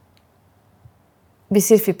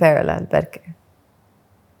بيصير في بارلل بركة،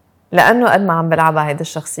 لأنه قد ما عم بلعبها هيدا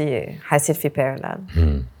الشخصية حيصير في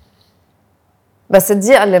بارلل. بس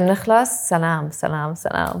الدقيقة اللي بنخلص سلام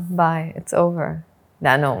باي اتس اوفر،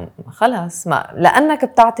 لأنه خلص ما لأنك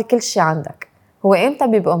بتعطي كل شيء عندك. هو إمتى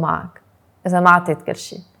بيبقوا معك؟ إذا ما عطيت كل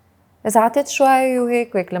شيء. إذا عطيت شوي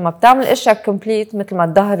وهيك لما بتعمل اشياء كومبليت مثل ما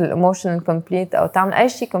تظهر الاموشنال كومبليت أو تعمل أي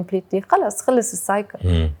شيء كومبليتلي خلص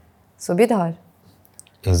السايكل. سو بيظهر.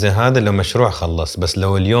 زي هذا لو مشروع خلص، بس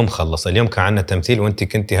لو اليوم خلص، اليوم كان عنا تمثيل وانت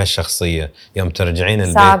كنتي هالشخصية، يوم ترجعين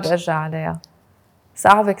البيت صعب ارجع عليها،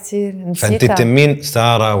 صعب كتير، نسيتها. فانت تتمين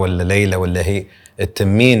سارة ولا ليلى ولا هي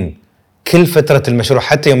تتمين كل فترة المشروع،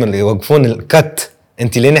 حتى يوم اللي يوقفون الكت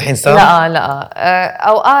انت لين الحين سارة؟ لا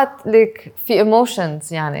اوقات لك في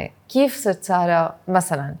ايموشنز. يعني كيف صرت سارة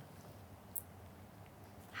مثلا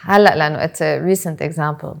هلا، لانه it's a recent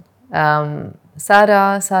example.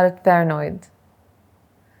 سارة صارت paranoid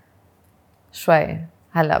شوي.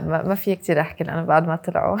 هلا ما في كتير احكي لانه بعد ما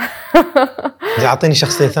طلعوا بدي اعطيني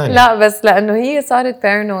شخصية ثانية. لا بس لانه هي صارت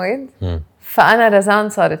paranoid فانا رزان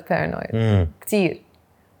صارت paranoid كتير.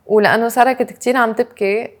 ولانه سارة كنت كتير عم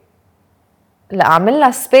تبكي لأعمل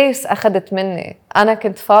لها سبيس أخذت مني. أنا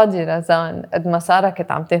كنت فاضي رزان قد ما سارة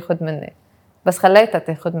كنت عم تاخد مني، بس خليتها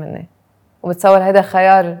تاخد مني. وبتصور هيدا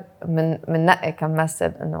خيار من نقي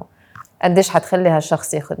كممثل إنه قديش حتخلي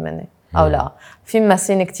هالشخص ياخد مني أو لا. في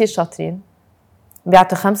ممثلين كتير شاطرين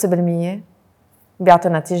بيعطوا 5%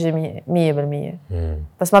 بيعطوا نتيجة 100%،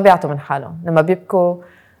 بس ما بيعطوا من حالهم. لما بيبكوا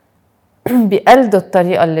بيقلدوا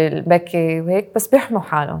الطريقة اللي البكي وهيك، بس بيحموا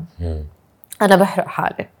حالهم. أنا بحرق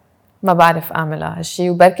حالي، ما بعرف أعمل هالشي،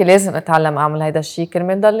 وبركي لازم أتعلم أعمل هيدا الشي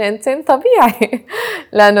كرمال ضل إنسان طبيعي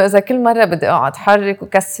لأنه إذا كل مرة بدي أقعد حرك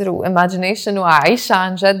وكسر وإيماجينيشن وأعيشها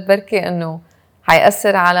عن جد بركي إنه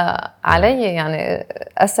حيأثر علي. يعني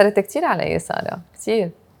أثرت كتير علي سارة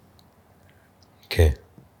كتير. اوكي،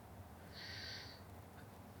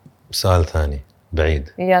 سؤال ثاني بعيد.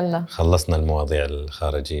 يلا خلصنا المواضيع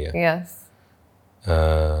الخارجية. يس.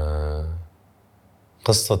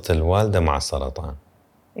 قصة الوالدة مع السرطان.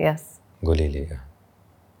 يس. قولي لي إياها.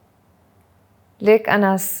 ليك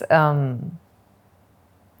أنس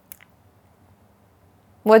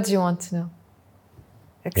what do you want to know؟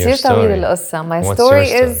 كتير طويل القصة. My story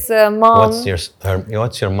is mom.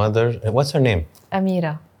 What's your mother? What's her name?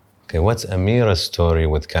 أميرة. Okay, what's Amira's story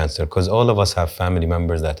with cancer? Because all of us have family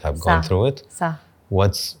members that have gone through it. صح.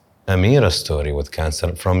 What's Amira's story with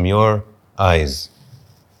cancer from your eyes?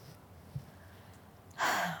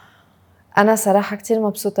 أنا صراحة كتير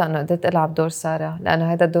مبسوطة إنه قدرت ألعب دور سارة،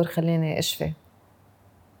 لأنه هذا الدور خليني أشفي.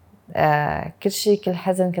 كل شيء كل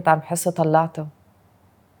حزن كنت عم بحسه طلعته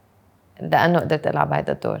لأنه قدرت ألعب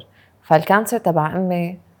هذا الدور. فالكانسر تبع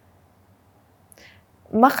أمي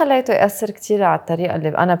ما خليته يأثر كتير على الطريقة اللي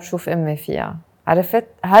أنا بشوف أمي فيها. عرفت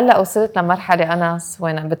هلأ وصلت لمرحلة أنس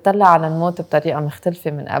وين بتطلع على الموت بطريقة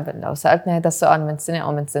مختلفة من قبل. لو سألتني هذا السؤال من سنة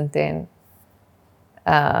أو من سنتين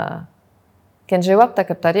كان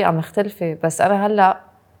جاوبتك بطريقة مختلفة. بس أنا هلأ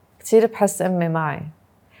كتير بحس أمي معي.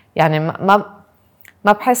 يعني ما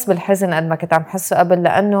بحس بالحزن قد ما كنت عم بحسه قبل،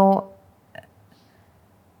 لأنه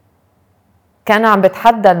كان عم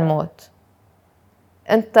بتحدى الموت.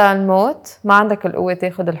 أنت الموت ما عندك القوة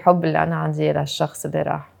تاخد الحب اللي أنا عندي للشخص اللي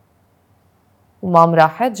راح. ومام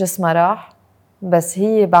راحت، جسمها راح، بس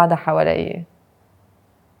هي بعدها حوالي.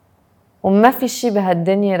 وما في شي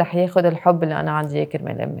بهالدنيا رح ياخد الحب اللي أنا عندي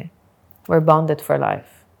كرمال أمي. We're bonded for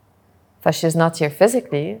life. She's not here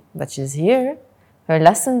physically, but she's here. Her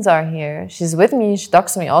lessons are here. She's with me. She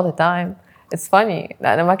talks to me all the time. It's funny.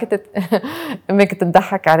 لأن ما كنت أمي كنت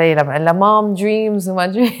تضحك علي لما قال لها mom dreams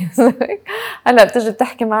وما dreams. هلا بتجي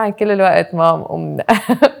بتحكي معي كل الوقت مام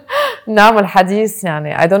نعمل حديث.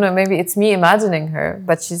 يعني I don't know, maybe it's me imagining her,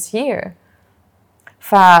 but she's here.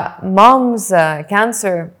 فمام's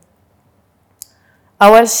cancer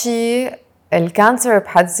أول شيء الكانسر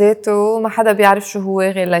بحد ذاته ما حدا بيعرف شو هو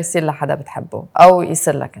غير ليصير لحدا بتحبه أو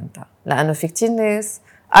يصير لك أنت. لأنه في كتير ناس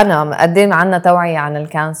أنا مقدم عنا توعية عن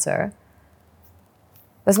الكانسر،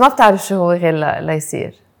 بس ما بتعرف شو هو غير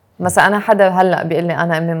ليصير. مثلا أنا حدا هلأ بيقول لي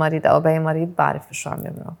أنا أمي مريض أو أبي مريض، بعرف شو عم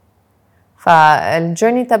يمرق.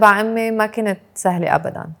 فالجيرني تبع أمي ما كانت سهلة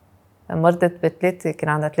أبداً. مرضت بثلاثة، كان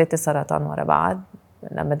عندها 3 سرطان ورا بعض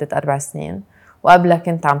لمدة 4 سنين، وقبلها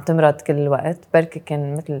كنت عم تمرض كل الوقت. بركي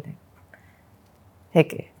كان مثل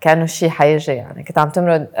هيك كانوا شي حيجي، يعني كنت عم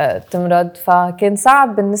تمرض. فكان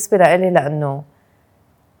صعب بالنسبة لإلي، لأنه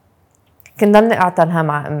كنت ضلني أعطلها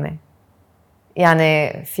مع أمي.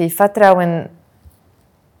 يعني في فترة وين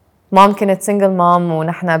مام كانت سنجل مام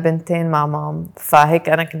ونحن بنتين مع مام، فهيك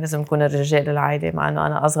أنا كنت لازم أكون الرجال العائلة، مع أنه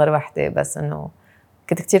أنا أصغر وحدة، بس أنه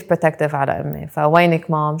كنت كتير بروتكتيف على أمي.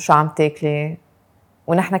 فوينك مام، شو عم تاكلي؟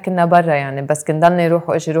 ونحن كنا برا يعني، بس كنت ضلني روح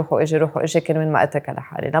وإجي روح وإجي روح وإجي، كان من ما أترك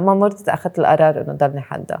لحالي. لما مرضت أخذت القرار إنه ضلني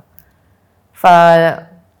حدها.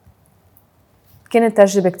 كانت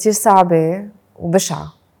تجربة كتير صعبة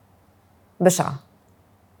وبشعة، بشعة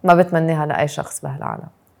ما بتمنيها لأي شخص بهالعالم.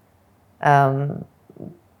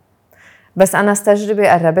 بس أنا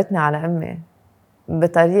التجربة قربتني على أمي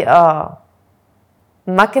بطريقة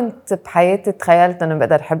ما كنت بحياتي تخيلت إنه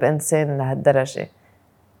بقدر أحب إنسان لهالدرجة.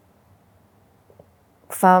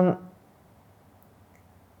 ما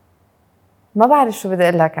بعرف شو بدي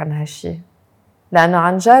أقول لك عن هالشي، لأنه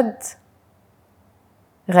عن جد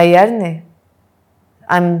غيرني.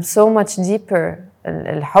 I'm so much deeper.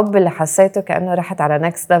 الحب اللي حسيته كأنه رحت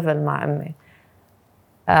على next level مع أمي.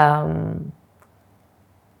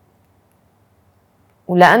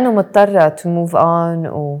 ولأنه مضطرة to move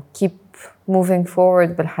on و keep moving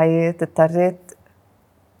forward بالحياة، اضطريت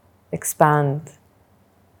expand،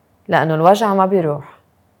 لأنه الوجع ما بيروح،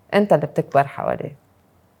 أنت اللي بتكبر حواليه.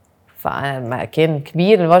 فما كان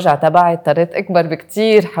كبير الوجع تبعي، اضطريت أكبر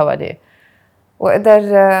بكتير حواليه وأقدر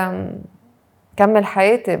كمل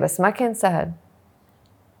حياتي. بس ما كان سهل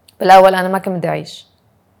بالأول. أنا ما كنت بدي أعيش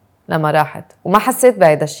لما راحت، وما حسيت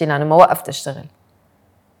بهيدا الشي لأنه ما وقفت أشتغل.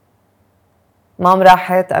 مام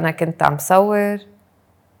راحت، أنا كنت عم صور،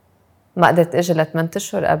 ما قدرت أجي ل8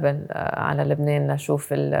 أشهر قبل على لبنان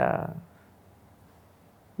لشوف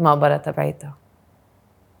المقبرة تبعيتها.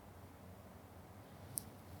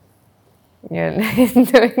 يعني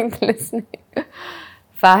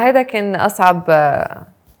فهذا كان أصعب.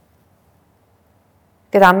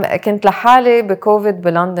 كنت لحالي بكوفيد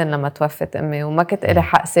بلندن لما توفت أمي، وما كنت إلي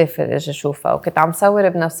حق سافر أجي أشوفها، وكنت عم صور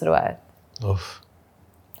بنفس الوقت. أوف.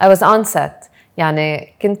 I was on set.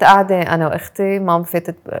 يعني كنت قاعدة أنا وأختي، مام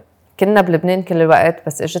فاتت كنا بلبنان كل الوقت،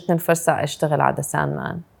 بس اجتني الفرصة أشتغل على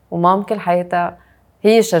ساندمان. ومام كل حياتها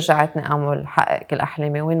هي شجعتني أعمل حقق كل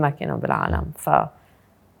أحلامي وين ما كانوا بالعالم.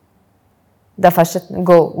 دفشتني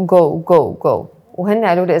go go go go. وهن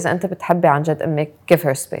قالوا لي إذا أنت بتحبي عن جد أمك give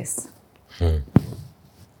her space.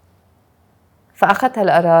 فأخذت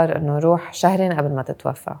هالقرار إنه روح شهرين قبل ما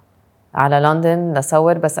تتوفى على لندن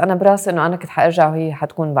لصور. بس أنا براسي إنه أنا كنت حأرجع وهي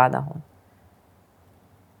حتكون بعدها هون.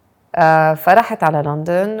 فرحت على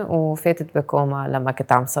لندن وفاتت بكوما لما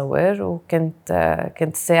كنت عم صور.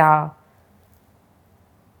 وكنت ساعة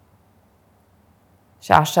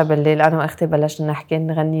شي 10 بالليل، أنا وأختي بلشنا نحكي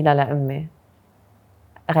نغني لها لأمي.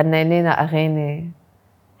 غنينا أغاني،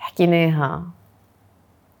 حكيناها،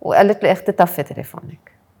 وقالت لي أختي طفي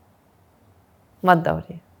تليفونك ما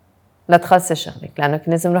تدوري لا تخلصي شغلك، لأنه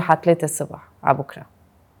كان لازم روح على 3 الصبح على بكرة.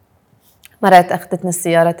 مرقت أخدتني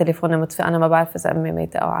السيارة، تليفوني مطفي، أنا ما بعرف إذا أمي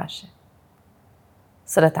ميتة أو عايشة.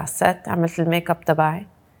 صرت على السات، عملت الميك اب تبعي.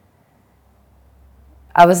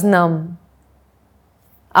 I was numb,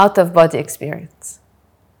 out of body experience.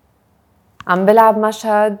 عم بلعب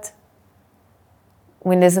مشهد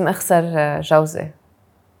وين لازم أخسر جوزي،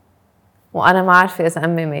 وأنا ما عارفة إذا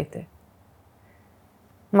أمي ميتة.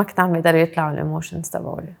 ما كنت عم بقدر يطلعوا الإيموشنز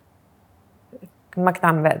تبعولي، ما كنت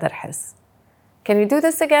عم بقدر أحس. Can we do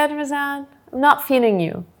this again, Razane? I'm not feeling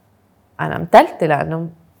you. أنا متلتة لأنه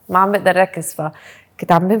ما عم بقدر ركز.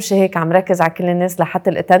 فكنت عم بمشي هيك عم ركز على كل الناس لحتى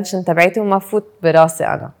الاتنشن تبعيتي وما فوت براسي.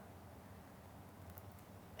 أنا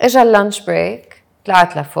إجا اللانش بريك،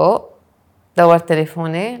 طلعت لفوق، دورت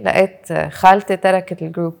تليفوني، لقيت خالتي تركت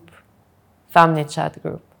الجروب، فاميلي تشات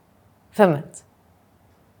جروب. فهمت.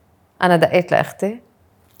 أنا دقيت لأختي،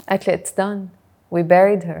 قالت لي it's done, we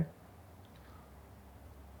buried her.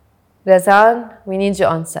 رزان we need you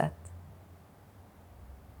on set.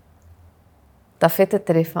 طفيت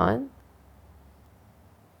التليفون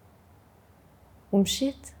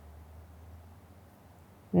ومشيت.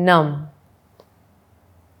 نم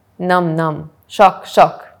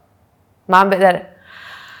شوك ما عم بقدر.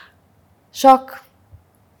 شوك.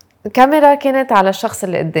 الكاميرا كانت على الشخص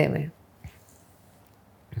اللي قدامي،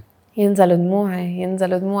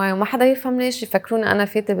 ينزلوا دموعي وما حدا يفهم ليش، يفكروني أنا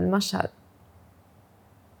فاتة بالمشهد،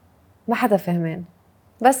 ما حدا فهمان،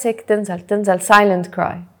 بس هيك تنزل silent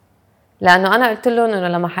cry. لأنه أنا قلت لهم إنه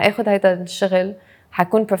لما حاخد هيدا الشغل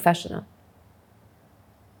حكون professional.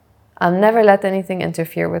 I'll never let anything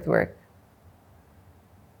interfere with work.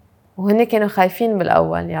 وهن كانوا خايفين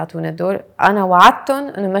بالأول يعطوني الدور، أنا وعدتهم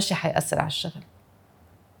إنه ماشي حيأثر على الشغل،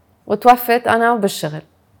 وتوفت أنا بالشغل.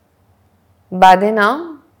 بعدين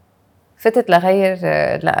فتت لغير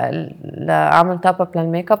لأعمل توب اب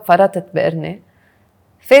للميك اب، فرطت بقرني،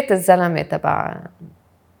 فات الزلمة تبع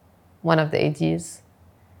one of the ADs.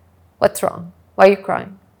 What's wrong? Why are you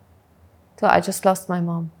crying? So I just lost my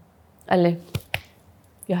mom. قال لي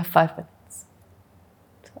you have 5 minutes.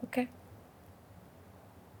 So, okay.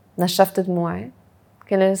 نشفت دموعي،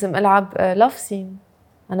 كان لازم ألعب لاف سين،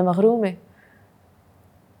 أنا مغرومة.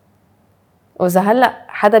 وإذا هلأ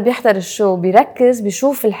حدا بيحضر الشو بيركز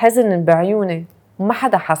بيشوف الحزن بعيوني، وما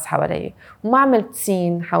حدا حس حوالي، وما عملت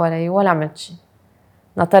سين حوالي ولا عملت شي.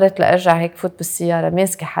 نطرت لأرجع هيك فوت بالسيارة،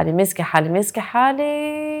 ماسكة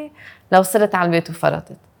حالي لو وصلت على البيت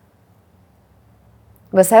وفرطت.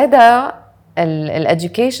 بس هيدا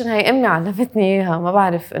الeducation هي أمي علمتني إياها، ما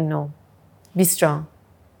بعرف إنه be strong.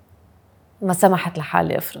 ما سمحت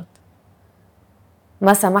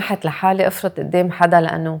لحالي أفرط قدام حدا،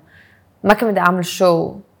 لأنه ما كنت بدي أعمل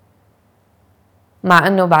شو. مع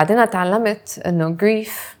إنه بعدين تعلمت إنه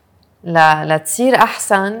grief لتصير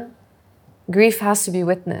أحسن grief has to be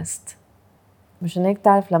witnessed. مشان هيك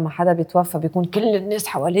تعرف لما حدا بيتوفى بيكون كل الناس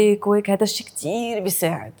حواليك وهيك، هذا الشيء كتير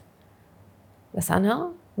بيساعد. بس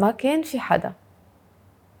أنا ما كان في حدا،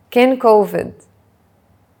 كان كوفيد،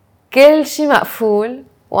 كل شيء مقفول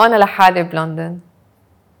وأنا لحالي بلندن.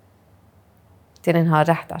 تاني نهار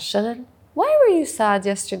رحت على الشغل. Why were you sad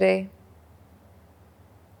yesterday?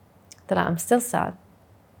 قلت لها I'm still sad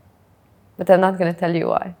but I'm not gonna tell you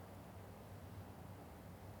why.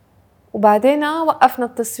 وبعدين وقفنا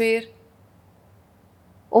التصوير،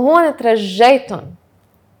 وهون ترجيتهم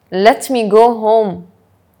let me go home.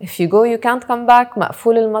 if you go you can't come back.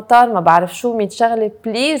 مقفول المطار، ما بعرف شو 100 شغلة.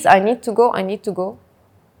 please I need to go.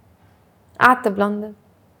 قعدت بلندن،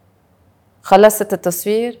 خلصت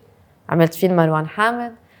التصوير، عملت فيلم مروان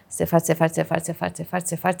حامد، سافرت،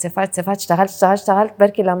 اشتغلت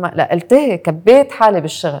بركي لما التهي كبيت حالي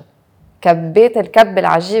بالشغل، كبيت الكبة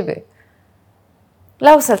العجيبة.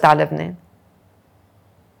 لا وصلت على لبنان،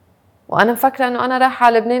 وأنا مفكرة إنه أنا رايحة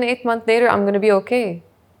على لبنان 8 months later I'm gonna be okay.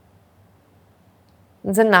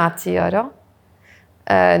 نزلنا على الطيارة،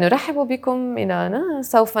 نرحب بكم إلى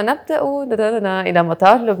سوف نبدأ إلى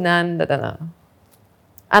مطار لبنان.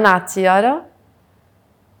 أنا على الطيارة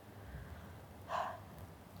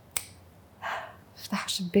افتح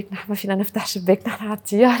شباك، نحن ما فينا نفتح شباك نحن على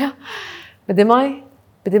الطيارة.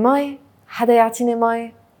 بدي مي، حدا يعطيني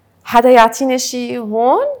مي، حدا يعطيني شي.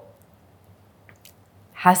 هون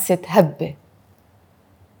حسيت هبة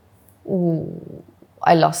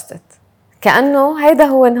I lost it. كأنه هيدا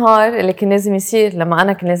هو النهار اللي كان لازم يصير لما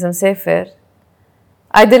أنا كان لازم سافر.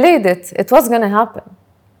 I delayed it was gonna happen.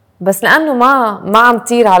 بس لأنه ما عم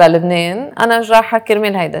طير على لبنان، أنا رايحة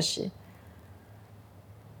كرمال هيدا الشي.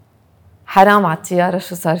 حرام على الطيارة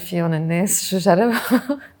شو صار فيهم الناس، شو جربوا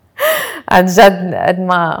عن جد، قد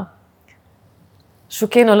ما شو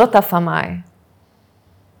كانوا لطفة معي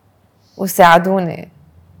وساعدوني.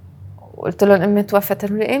 وقلت لهم أمي توفت،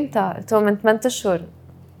 قالوا لي إمتى؟ قلت لهم من 8 أشهر.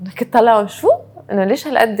 كنت طلعوا شو؟ إنه ليش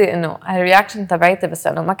هالقد إنه هالرياكشن تبعيتي، بس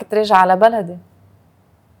إنه ما كنت راجعة على بلدي.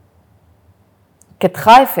 كنت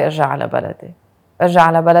خايفة أرجع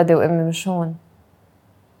على بلدي وأمي مش هون.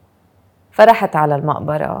 فرحت على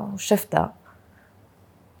المقبرة وشفتها.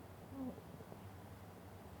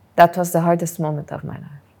 That was the hardest moment of my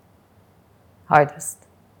life. hardest.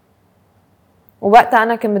 ووقتها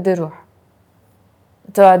أنا كنت بدي أروح.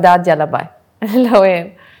 قلت له داد يلا باي.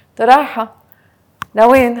 لوين؟ قلت رايحة.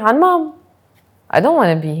 لوين؟ عن مام. I don't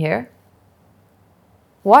want to be here.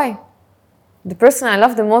 Why? The person I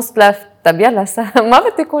love the most left. طب يلا ما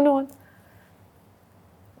بدي أكون هون.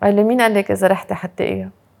 قال لي مين قال لك إذا رحتي حتى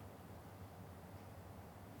إيه؟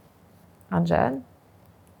 عن جد؟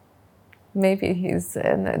 Maybe this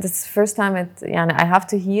is the first time يعني I have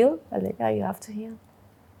to heal. قال لي yeah you have to heal.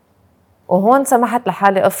 وهون سمحت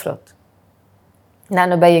لحالي أفرط،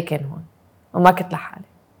 لأنه بيي كان هون وما كنت لحالي.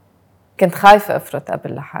 كنت خايفة أفرط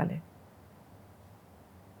قبل لحالي.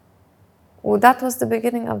 that was the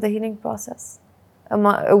beginning of the healing process.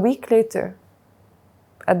 أما a week later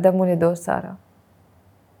قدموا لي دور سارة،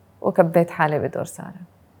 وكبيت حالي بدور سارة،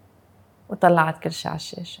 وطلعت كل شيء على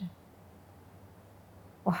الشاشة،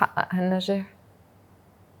 وحقق هالنجاح.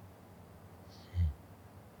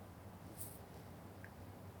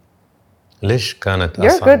 ليش كانت You're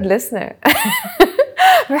أصعب؟ good listener.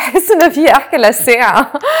 بحس إنه في أحكي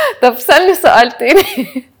للساعة. طب سألني سؤال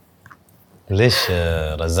تاني. ليش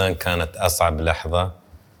رزان كانت أصعب لحظة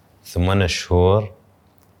 8 شهور؟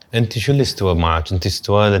 أنت شو اللي استوى معك؟ أنت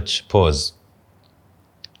استوالك بوز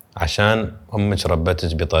عشان أمك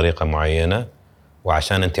ربتك بطريقة معينة،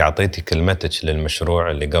 وعشان أنت عطيتي كلمتك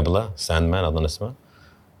للمشروع اللي قبله ساندمان أظن اسمه،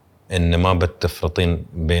 إن ما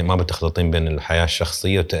بتخلطين بين الحياة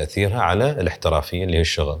الشخصية وتأثيرها على الاحترافية اللي هي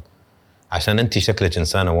الشغل. عشان أنت شكلك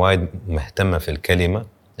إنسانة وايد مهتمة في الكلمة،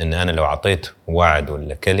 إن أنا لو عطيت وعد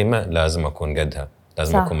ولا كلمة لازم أكون قدها،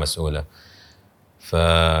 لازم أكون مسؤولة.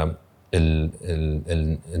 فالتنمل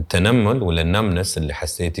ولا النمنس اللي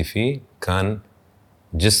حسيتي فيه كان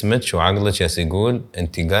جسمك وعقلك ياس يقول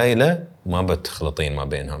أنت قايلة ما بتخلطين ما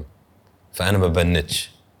بينهم، فأنا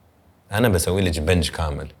ببنتش، أنا بسوي لك بنج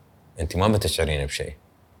كامل، أنت ما بتشعرين بشيء.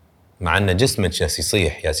 مع أن جسمك ياس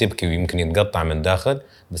يصيح ياس يبكي ويمكن يتقطع من داخل،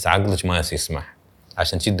 بس عقلك ما ياس يسمح،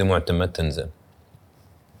 عشان شي الدموع تنزل.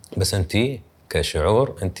 بس أنت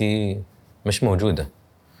كشعور أنت مش موجودة.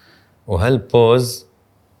 وهالبوز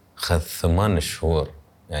خذ 8 شهور،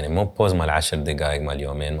 يعني مو بوز مال 10 دقائق مال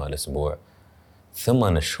يومين مال أسبوع،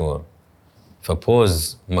 8 شهور.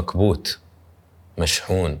 فبوز مكبوت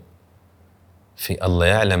مشحون في الله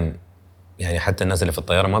يعلم، يعني حتى الناس اللي في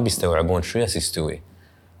الطيارة ما بيستوعبون شو يستوي.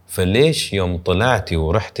 فليش يوم طلعتي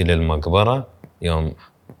ورحتي للمقبرة يوم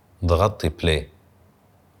ضغطتي بلاي؟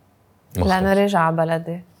 لأنه راجع على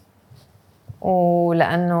بلدي،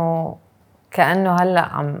 ولأنه كأنه هلأ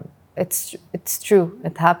عم it's true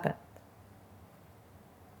it happened.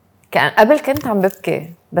 قبل كنت عم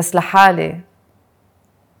ببكي بس لحالي.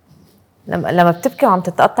 لما بتبكي وعم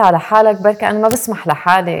تتقطع على حالك بركي أنا ما بسمح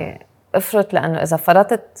لحالي افرط، لأنه إذا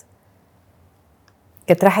فرطت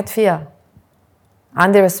كنت رحت فيها.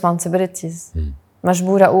 عندي responsibilities،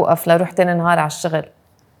 مجبورة أوقف لروح تاني نهار على الشغل،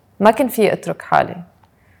 ما كنت فيه أترك حالي.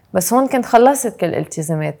 بس هون كنت خلصت كل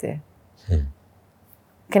التزاماتي،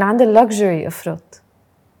 كان عندي اللكجري افرط.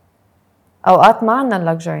 أوقات ما عنا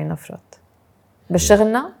اللكجري نفرط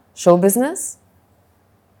بشغلنا شو بزنس.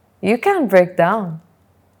 you can't break down،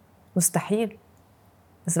 مستحيل،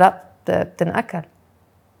 بس لا بتنأكل.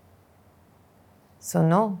 so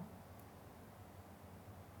no،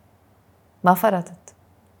 ما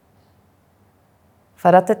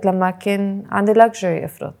فرطت لما كان عندي luxury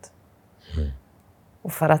افرط،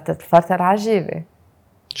 وفرطت الفرطة العجيبة.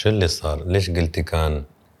 شو اللي صار؟ ليش قلتي كان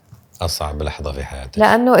أصعب لحظة في حياتك؟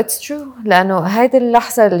 لأنه it's true، لأنه هيدي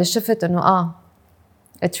اللحظة اللي شفت إنه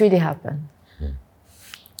it really happened.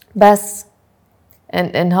 بس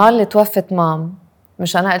النهار اللي توفت مام،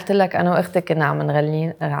 مش أنا قلت لك أنا وأختي كنا عم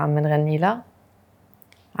نغني لها،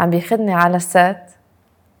 عم بيخدني على السات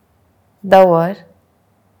دور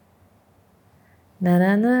na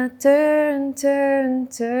na na turn turn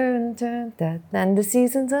turn turn and the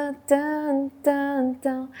seasons are dun dun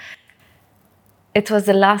dun. It was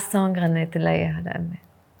the last song غنيت لها إياها لأمي.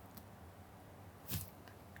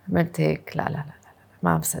 عملت هيك لا لا لا لا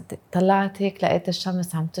ما عم بصدق. طلعت هيك لقيت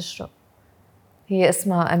الشمس عم تشرق. هي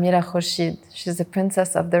اسمها أميرة خورشيد. She's the princess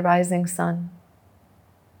of the rising sun.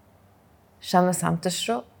 الشمس عم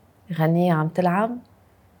تشرق، غنية عم تلعب،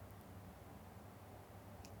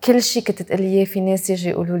 كل شي كنت تقلي إياه في ناس يجي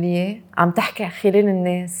يقولوا لي إياه، عم تحكي خلال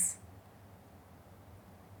الناس.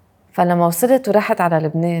 فلما وصلت ورحت على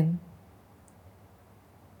لبنان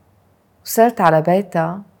وصلت على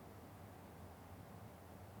بيتها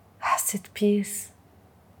حسيت بيس،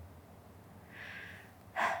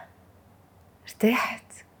 ارتحت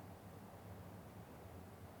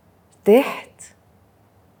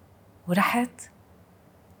ورحت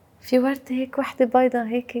في وردة هيك وحدة بيضة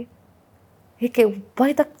هيك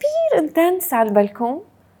بيضة كتير انتنس على البلكون،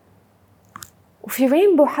 وفي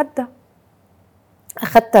رينبو حدا.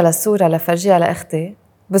 أخذتها للصورة لفرجيها لأختي،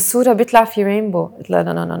 بالصورة بيطلع في رينبو. قلت لها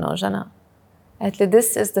no جنى. قالت لي this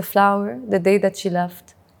is the flower the day that she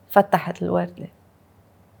left. فتحت الوردة،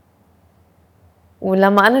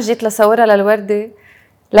 ولما أنا جيت لصورها للوردة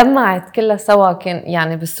لمعت كلها سوا. كان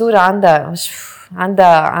يعني بالصورة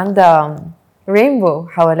عندها رينبو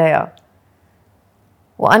حواليها،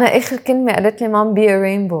 وأنا آخر كلمة قالت لي مام be a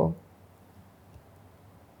rainbow.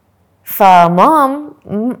 فمام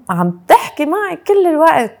عم تحكي معي كل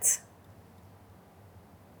الوقت.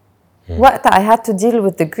 وقتها I had to deal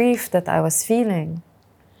with the grief that I was feeling.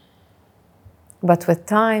 But with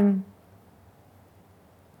time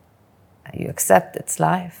you accept it's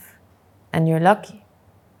life and you're lucky.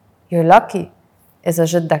 You're lucky إذا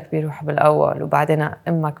جدك بيروح بالأول، وبعدين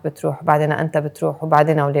أمك بتروح، وبعدين أنت بتروح،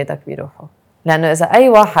 وبعدين أولادك بيروحوا. لأنه إذا أي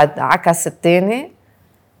واحد عكس التاني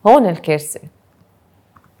هون الكارثة.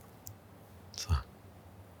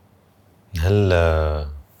 هل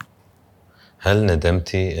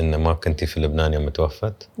ندمتي إن ما كنتي في لبنان يوم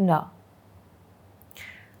توفت؟ لا،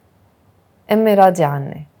 أمي راضية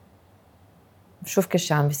عني، بشوف كل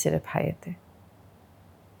شي عم بيصير بحياتي،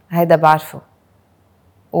 هيدا بعرفه،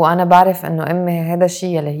 وأنا بعرف إنه أمي هيدا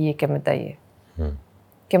الشي يلي هي كان متضايقة،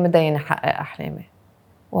 كان متضايقة نحقق أحلامي،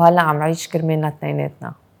 وهلأ عم عيش كرمالنا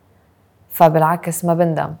اثنيناتنا، فبالعكس ما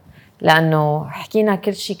بندم، لأنه حكينا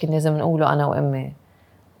كل شي كان لازم نقوله أنا وأمي،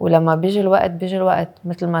 ولما بيجي الوقت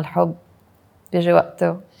مثل ما الحب بيجي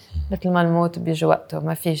وقته، مثل ما الموت بيجي وقته،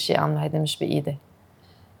 ما في شي أعمله، هيدا مش بإيدي.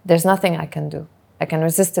 There's nothing I can do. I can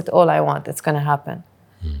resist it all I want. It's gonna happen.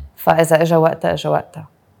 فإذا إجا وقتها إجا وقتها.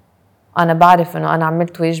 أنا بعرف إنه أنا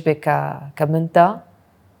عملت واجبي كبنتها،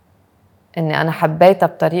 إني أنا حبيتها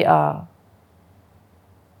بطريقة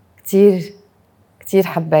كتير كتير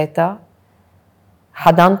حبيتها،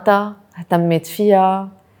 حضنتها، اهتميت فيها،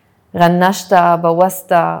 غنشتها،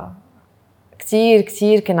 بوستها، كتير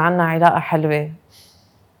كتير كان عنا علاقة حلوة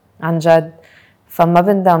عن جد. فما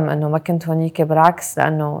بندم انه ما كنت هونيك، بالعكس،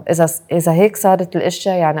 لانه اذا هيك صارت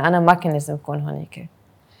الاشياء يعني انا ما كان لازم اكون هونيك.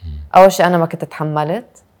 اول شيء انا ما كنت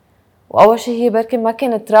تحملت، واول شيء هي بركي ما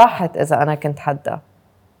كانت راحت اذا انا كنت حدها.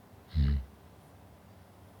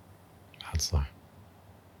 صح.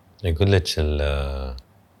 يقول لك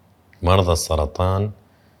مرضى السرطان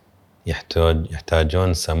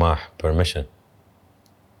يحتاجون سماح permission.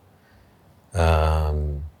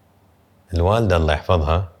 الوالدة الله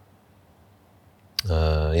يحفظها،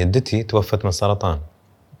 يدتي توفت من سرطان،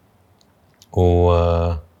 و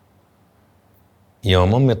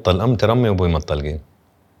يوم أمي ترى أمي وأبوي متطلقين،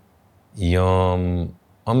 يوم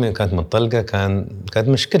أمي كانت متطلقة كانت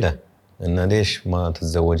مشكلة إنه ليش ما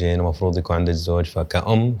تتزوجين، ومفروض يكون عندك زوج.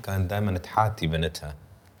 فكأم كانت دائما تحاتي بنتها،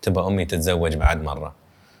 تبى أمي تتزوج بعد مرة.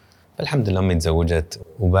 فالحمد لله أمي تزوجت.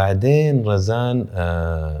 وبعدين رزان،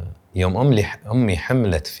 يوم أمي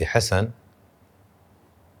حملت في حسن،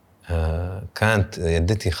 كانت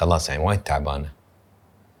يدتي خلاص يعني وايد تعبانة،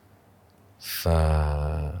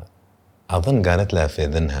 فأظن قالت لها في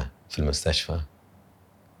إذنها في المستشفى،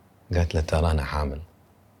 قالت لها ترى أنا حامل.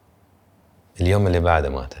 اليوم اللي بعده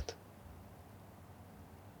ماتت،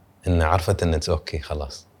 إن عرفت إن it's okay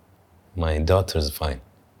خلاص. My daughter's fine.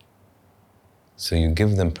 So you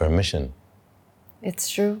give them permission. It's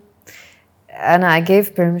true. I gave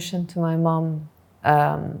permission to my mom.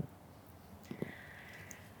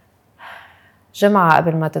 جمعة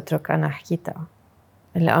قبل ما تترك أنا حكيتها،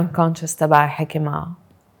 اللي unconscious تبعي حكي معها،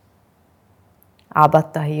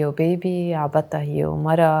 عبطتها هي وبيبي، عبطتها هي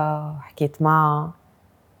ومرة، حكيت معها،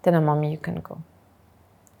 قلت لها مامي you can go.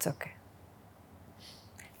 It's okay.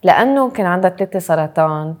 لأنه كان عندها 3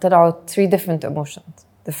 سرطان، طلعوا 3 different emotions.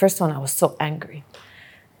 The first one I was so angry.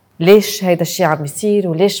 ليش هيدا الشيء عم يصير،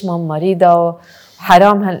 وليش ماما مريضة،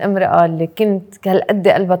 وحرام هالامرأة اللي كنت هالقد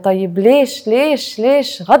قلبها طيب،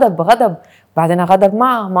 ليش غضب. بعدين غضب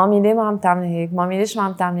معها، مامي ليه ما عم تعملي هيك، مامي ليش ما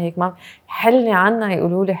عم تعملي هيك، مامي حلني عنها،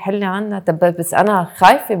 يقولوا لي حلني عنها. طب بس أنا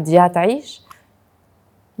خايفة، بدي إياها تعيش،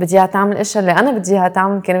 بدي إياها تعمل الأشياء اللي أنا بدي إياها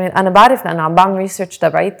تعمل. كمان أنا بعرف لأنه عم بعمل ريسيرش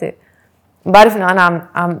تبعيتي، بعرف إنه أنا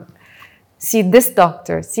عم see this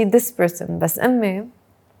doctor, see this person. بس أمي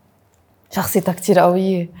شخصيتها كتير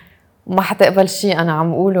قوية وما حتقبل شيء أنا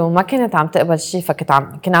عم أقوله، وما كانت عم تقبل شيء،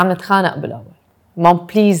 كنا عم نتخانق بالأول. Mom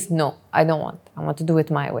please no, I don't want, I want to do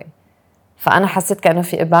it my way. فأنا حسيت كأنه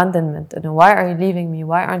في abandonment، إنه why are you leaving me,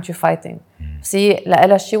 why aren't you fighting. بس هي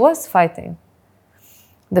لألا she was fighting.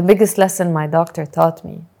 The biggest lesson my doctor taught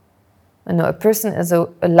me, إنه a person is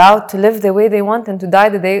allowed to live the way they want and to die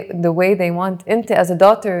the way they want. أنت as a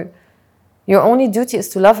daughter, your only duty is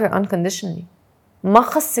to love her unconditionally. ما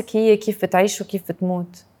خصك هي كيف بتعيش وكيف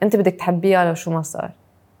بتموت، أنت بدك تحبيها لو شو ما صار.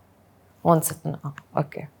 هون ستنا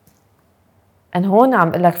أوكي. أن هون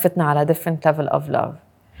عم قلك فتنا على different level of love،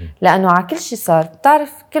 لأنه على كل شي صار.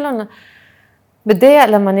 بتعرف كلنا بتضايق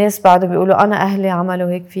لما ناس بعده بيقولوا أنا أهلي عملوا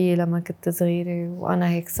هيك فيي لما كنت صغيرة وأنا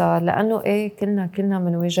هيك صار، لأنه إيه كلنا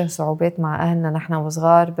منواجه صعوبات مع أهلنا نحن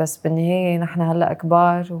وصغار، بس بالنهاية نحن هلأ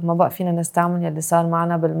كبار وما بقى فينا نستعمل يلي صار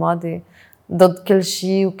معنا بالماضي ضد كل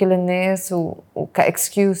شي وكل الناس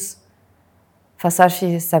وكإكسكيوز. فصار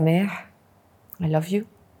في سماح. I love you,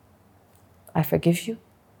 I forgive you,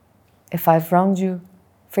 if I've wronged you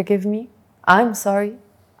forgive me, I'm sorry,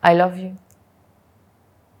 I love you.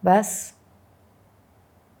 بس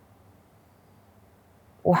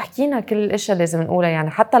وحكينا كل الاشياء اللي لازم نقولها، يعني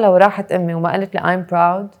حتى لو راحت امي وما قالت لي I'm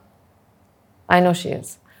proud, I know she is.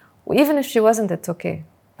 و even if she wasn't, it's okay,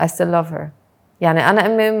 I still love her. يعني انا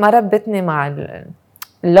امي ما ربتني مع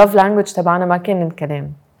اللوف لانجويج تبعنا، ما كان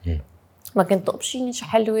الكلام، ما كنت تقبشيني شو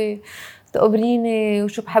حلوه، تقبريني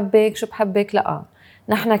وشو بحبك لا،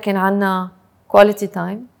 نحن كان عنا quality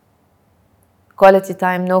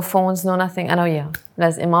time, no phones, no nothing. أنا وياها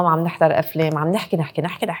لازم ماما عم نحضر أفلام، عم نحكي.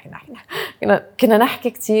 كنا نحكي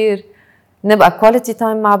كتير، نبقى quality time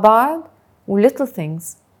مع بعض و little things,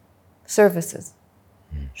 services.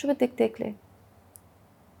 شو بدك تاكلي؟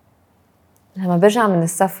 لما برجع من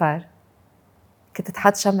السفر كنت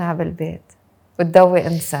تحط شمعة بالبيت وتدوي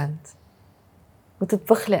انسنت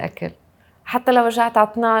وتطبخ لي أكل، حتى لو رجعت على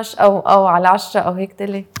 12 أو على 10 أو هيك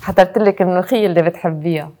تقلي حضرت لك الملوخية اللي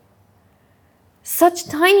بتحبيها. Such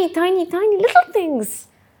tiny little things,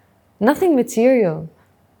 nothing material.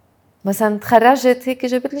 مثلا تخرجت هيك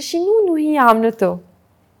جابت لي شي نون وهي عملته.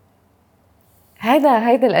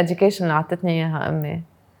 هيدا الاديوكيشن اللي عطتني اياها امي،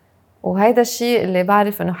 وهيدا الشيء اللي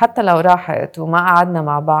بعرف انه حتى لو راحت وما قعدنا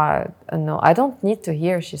مع بعض انه I don't need to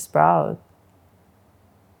hear she's proud.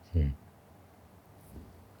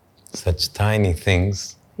 Such tiny things.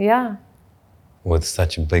 Yeah. With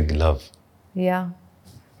such big love. Yeah.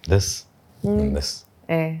 This and this.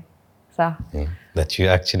 ايه صح. That you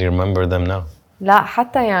actually remember them now. لا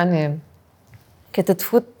حتى يعني كنت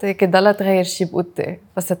تفوت هيك ضلها تغير شي بأوضتي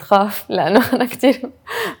بس تخاف لأنه أنا كتير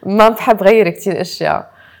ما بحب غير كتير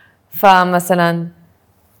أشياء. فمثلا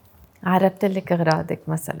عربت لك أغراضك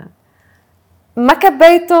مثلا ما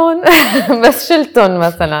كبيتهم بس شلتهم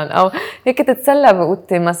مثلا، أو هيك تتسلى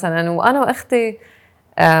بأوضتي مثلا. وأنا وأختي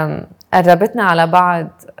قربتنا على بعض،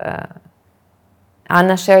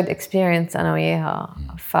 عنا shared experience أنا وياها،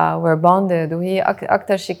 we're bonded. وهي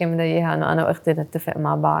أكتر شيء كان بدها إياها إنه أنا وأختي نتفق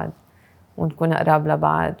مع بعض ونكون قراب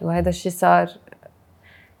لبعض. وهذا الشيء صار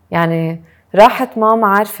يعني راحت ماما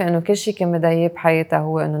عارفة إنه كل شيء كان بدها إياه بحياتها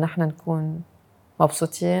هو إنه نحن نكون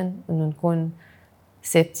مبسوطين، إنه نكون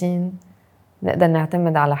ثابتين، نقدر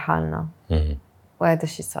نعتمد على حالنا. وهذا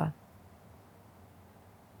الشيء صار.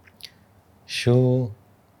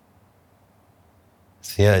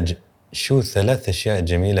 شو 3 أشياء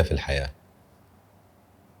جميلة في الحياة؟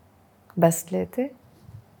 بس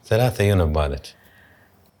 3 يونس ببالك.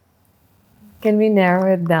 Can we narrow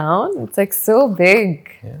it down? It's like so big.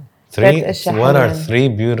 Yeah. What are 3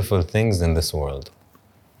 beautiful things in this world?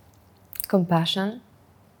 Compassion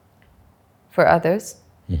for others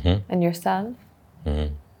and yourself.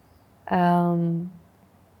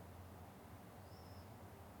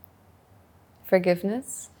 Forgiveness.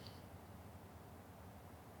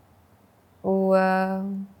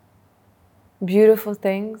 beautiful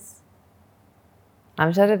things. عم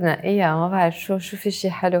جرب نقيها ما بعرف شو في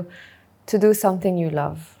شي حلو. To do something you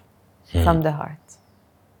love from the heart.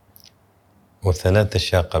 و3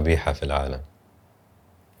 أشياء قبيحة في العالم.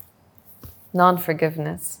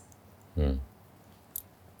 Non-forgiveness.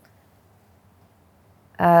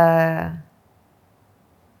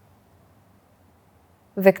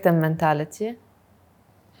 Victim mentality.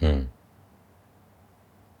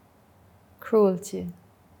 Cruelty.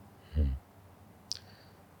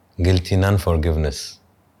 قلتي non-forgiveness.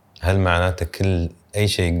 هل معناته أي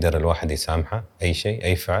شيء يقدر الواحد يسامحه؟ أي شيء،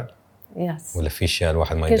 أي فعل؟ Yes. ولا في أشياء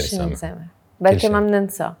الواحد ما يقدر يسامحه؟ كل شيء نسامح، بلكي ما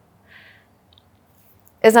بننسى.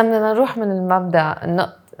 إذا بدنا نروح من المبدأ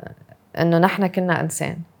إنه نحن كنا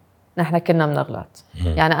إنسان، نحن كنا بنغلط.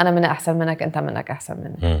 يعني أنا مني أحسن منك، أنت منك أحسن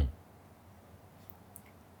مني.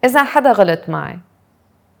 إذا حدا غلط معي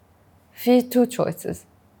في 2 choices،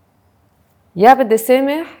 يا بدي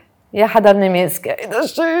سامح يا حضرني ماسكة إذا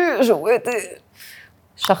الشيء جواتي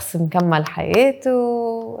شخص مكمل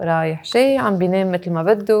حياته رايح شيء عم بينام مثل ما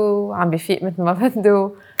بده، عم بيفيق مثل ما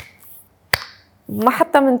بده، ما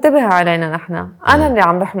حتى منتبه علينا نحن. أنا اللي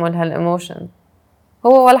عم بحمل هالإيموشن،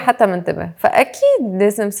 هو ولا حتى منتبه. فأكيد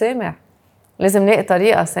لازم سامح، لازم لاقي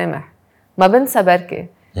طريقة سامح. ما بنسى بركي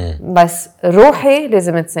بس روحي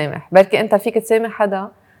لازم تسامح. بركي أنت فيك تسامح حدا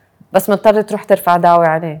بس مضطر تروح ترفع دعوة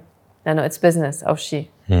عليه لأنه it's business أو شيء.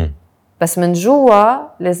 بس من جوا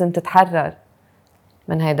لازم تتحرر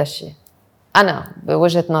من هيدا الشيء. أنا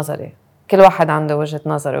بوجهة نظري، كل واحد عنده وجهة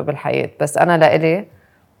نظره بالحياة، بس أنا لإلي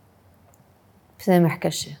بسامح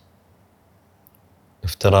كل شيء.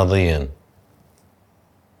 افتراضياً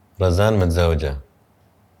رزان متزوجة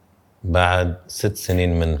بعد 6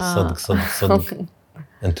 سنين من صدق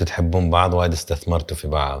أنتوا تحبون بعض وايد، استثمرتوا في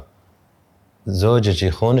بعض، زوجك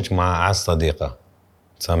يخونك مع أعز صديقة،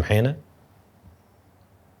 تسامحينه؟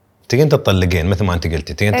 تيجين تطلقين مثل ما أنت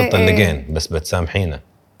قلتي، تيجين تطلقين بس بتسامحينه؟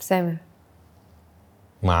 بسامح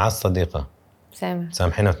مع أعز صديقة. بسامح.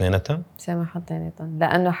 تسامحينه اثنيناتهم؟ بسامح اثنيناتهم،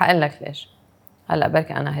 لأنه حقول لك ليش. هلا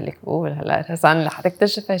بركي أنا هلك بقول هلا رزان اللي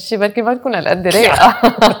حتكتشف هالشي بركي ما تكون هالقد رايقة.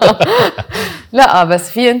 لا بس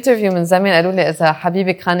في انترفيو من زمان قالوا لي إذا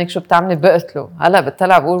حبيبك خانك شو بتعملي؟ بقتله. هلا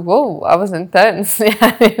بتطلع بقول واو I was intense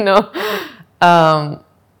يعني إنه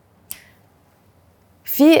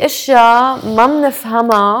في اشياء ما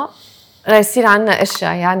بنفهمها يصير عنا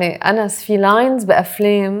اشياء. يعني انا في لاينز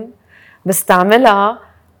بافلام بستعملها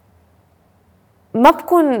ما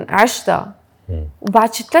بكون عشتها،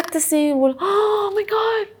 وبعد شي 3 سنين بقول oh my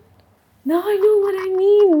god now I know what I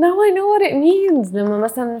mean, now I know what it means. لما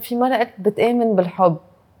مثلا في مرة قلت بتآمن بالحب.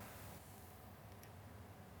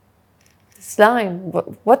 This line,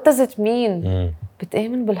 what does it mean?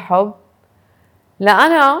 بتآمن بالحب؟ لا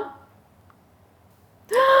أنا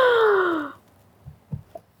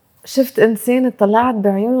شفت إنسان طلعت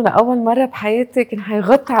بعيونه لأول مرة بحياتي كان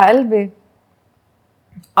حيغط على قلبي.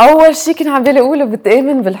 أول شي كان عم بيقوله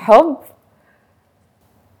بتآمن بالحب،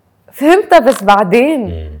 فهمتها بس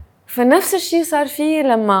بعدين. فنفس الشيء صار فيه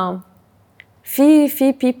لما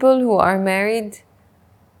في people who are married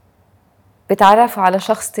بتعرفوا على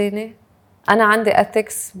شخص تاني. أنا عندي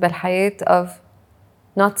ethics بالحياة of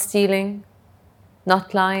not stealing,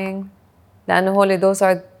 not lying، لأنه هولي those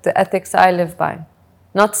are the ethics I live by.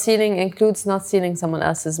 Not stealing includes not stealing someone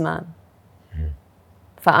else's man.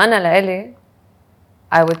 فأنا لإلي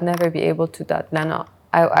I would never be able to that لأنه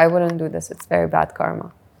I wouldn't do this, it's very bad karma.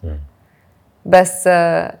 بس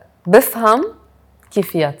بفهم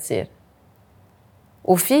كيف فيها تصير.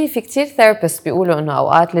 وفي كتير therapists بيقولوا إنه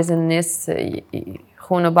أوقات لازم الناس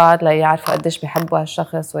يخونوا بعض ليعرفوا قديش بيحبوا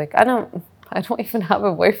هالشخص وهيك. أنا I don't even have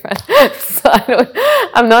a boyfriend so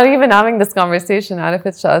I'm not even having this conversation.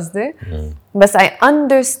 عرفت شو قصدي؟ بس I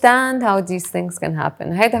understand how these things can happen.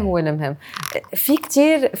 هيدا هو المهم.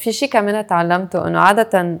 في شيء كمان تعلمته إنه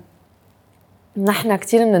عادة نحن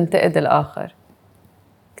كتير بننتقد الآخر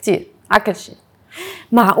كتير على كل شيء.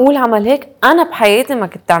 معقول عمل هيك؟ أنا بحياتي ما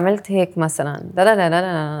كنت عملت هيك مثلا. لا لا لا لا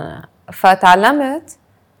لا. فتعلمت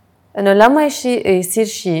إنه لما يصير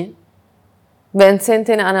شيء بإنسان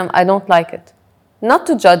تاني أنا I don't like it not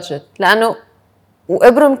to judge it لأنه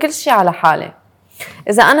وأبرم كل شيء على حالي.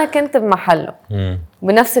 إذا أنا كنت بمحله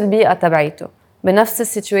بنفس البيئة تبعيته، بنفس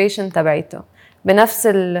السيتويشن تبعيته، بنفس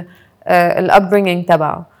الابرينجينج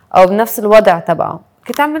تبعه أو بنفس الوضع تبعه،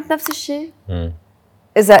 كنت عملت نفس الشيء.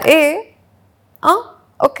 إذا إيه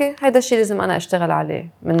أوكي هيدا الشيء لازم أنا أشتغل عليه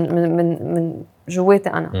من جواتي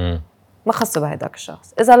أنا ما خصه بهيداك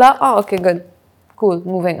الشخص. إذا لا أوكي good cool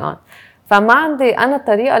moving on. فما عندي أنا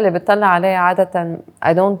الطريقة اللي بتطلع عليها عادة I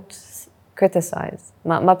don't criticize.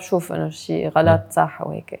 ما بشوف إنه شيء غلط صح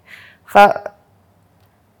وهيك.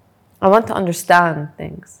 I want to understand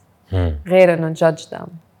things غير إنه judge them.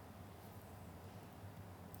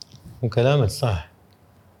 وكلامك صح.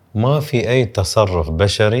 ما في أي تصرف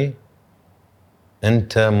بشري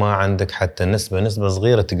أنت ما عندك حتى نسبة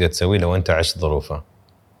صغيرة تقدر تسويه لو أنت عشت ظروفه.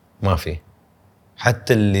 ما في.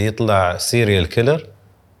 حتى اللي يطلع سيريال كيلر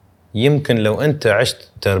يمكن لو أنت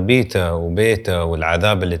عشت تربيته وبيته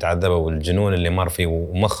والعذاب اللي تعذبه والجنون اللي مر فيه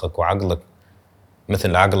ومخك وعقلك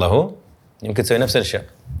مثل عقله هو يمكن تسوي نفس الأشياء.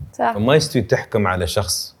 صح. فما يستوي تحكم على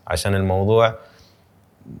شخص عشان الموضوع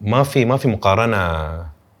ما في مقارنة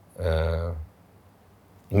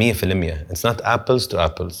 100%. It's not apples to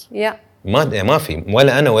apples. Yeah. ما في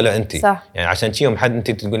ولا أنا ولا أنتي. صح. يعني عشان شي يوم حد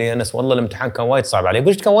أنتي تقولي يا أنس والله الامتحان كان وايد صعب علي،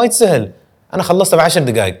 قلت كان وايد سهل، أنا خلصته ب10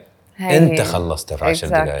 دقائق. أنت خلصته في 10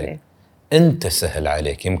 دقائق. أنت سهل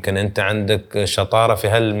عليك. يمكن أنت عندك شطارة في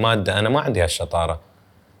هالمادة، أنا ما عندي هالشطارة.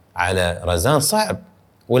 على رزان صعب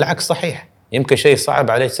والعكس صحيح. يمكن شيء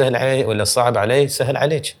صعب عليه سهل عليه ولا صعب عليه سهل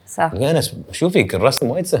عليك. صح. أنا شوفي الرسم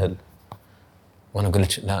وايد سهل وأنا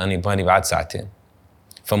قلت لا أنا يبالي بعد ساعتين.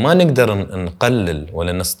 فما نقدر نقلل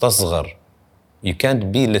ولا نستصغر. You can't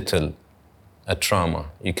belittle a trauma.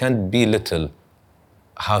 You can't belittle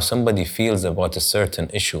how somebody feels about a certain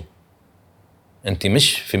issue. أنت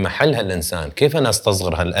مش في محل هالإنسان. كيف أنا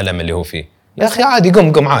أستصغر هالألم اللي هو فيه؟ يا أخي عادي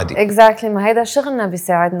قم عادي. Exactly. ما هيدا شغلنا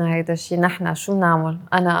بيساعدنا. هيدا الشيء نحن شو بنعمل؟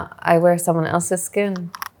 أنا I wear someone else's skin.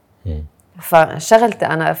 فشغلتي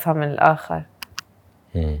أنا أفهم الآخر.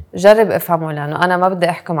 جرب أفهمه لأنه أنا ما بدي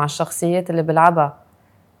أحكم على الشخصيات اللي بلعبها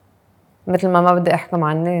مثل ما بدي أحكم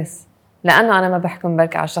على الناس. لأنه أنا ما بحكم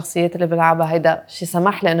بركة على الشخصيات اللي بلعبها. هيدا شيء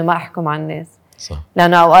سمح لي إنه ما أحكم على الناس. صح.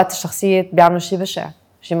 لأنه أوقات الشخصيات بيعملوا شيء بشع،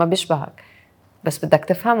 شيء ما بيشبهك، بس بدك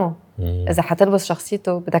تفهمه. إذا حتلبس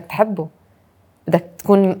شخصيته بدك تحبه،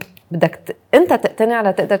 أنت تقتنع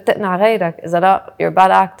لتقدر تقنع غيرك. إذا لا you're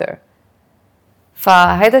bad actor.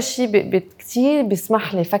 فهيدا الشيء كتير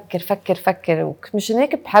بيسمح لي فكر ومشان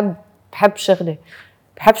هيك بحب شغلي.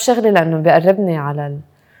 بحب شغلي لأنه بيقربني على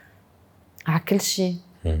كل شيء.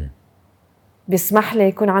 بيسمح لي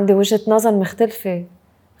يكون عندي وجهة نظر مختلفة.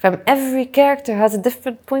 From every character has a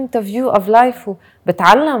different point of view of life.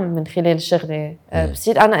 وبتعلم من خلال شغلي.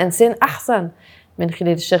 بصير أنا إنسان أحسن من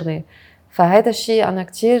خلال شغلي. فهذا الشيء أنا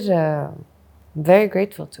كتير very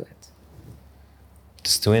grateful to it.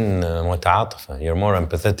 تستوين متعاطفة. You're more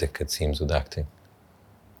empathetic it seems with acting.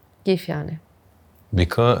 كيف يعني؟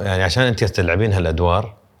 يعني عشان أنت تلعبين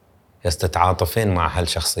هالأدوار يستتعاطفين مع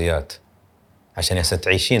هالشخصيات عشان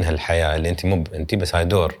يستعيشين هالحياة اللي أنت بس هاي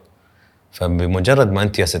دور. فبمجرد ما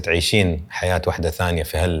أنت يستعيشين حياة واحدة ثانية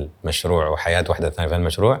في هالمشروع وحياة واحدة ثانية في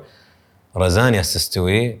هالمشروع، رزان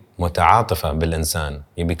يستوي متعاطفة بالإنسان.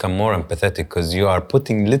 You become more empathetic because you are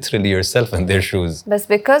putting literally yourself in their shoes. But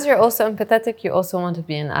because you're also empathetic, you also want to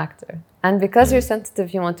be an actor. And because you're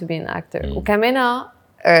sensitive, you want to be an actor. وكمان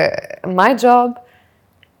my job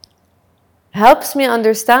helps me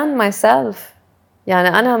understand myself. يعني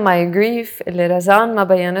أنا my grief اللي رزان ما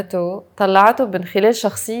بينته طلعته من خلال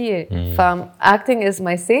شخصية. acting is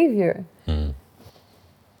my savior.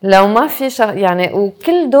 لو ما في يعني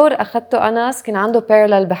وكل دور أخذته أنا كان عنده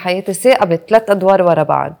parallel بحياتي. ثاقبت 3 أدوار ورا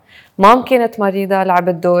بعض. مام كانت مريضة،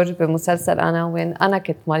 لعبت دور بمسلسل أنا وين أنا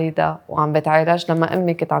كنت مريضة وعم بتعالج لما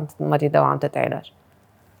أمي كنت مريضة وعم تتعالج.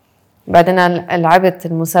 بعدين لعبت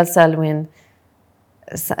المسلسل وين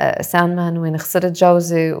ساندمان وين خسرت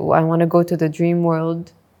جوزي و I want to go to the dream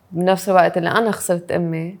world بنفس الوقت اللي أنا خسرت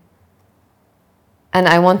أمي and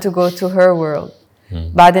I want to go to her world.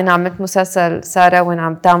 بعدين عملت مسلسل سارة وين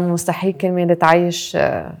عم تعمل مستحيل كرمال تعيش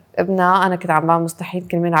ابنها، أنا كنت عم بعمل مستحيل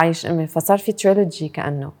كرمال عيش أمي. فصار في تريلوجي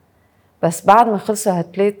كأنه. بس بعد ما خلصوا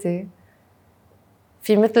هالثلاثة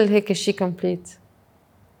في مثل هيك شيء كومبليت،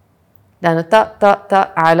 لأنه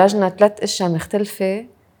طق عالجنا 3 أشياء مختلفة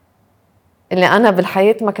اللي أنا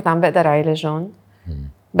بالحياة ما كنت عم بقدر عالجهم.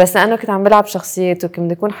 بس لأنه كنت عم بلعب شخصيات وكنت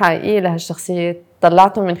بدي أكون حقيقية لهالشخصيات،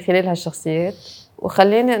 طلعتهم من خلال هالشخصيات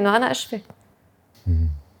وخليني إنه أنا أشفي.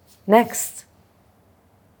 next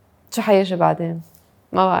شو حيجي بعدين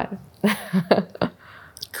ما بعرف.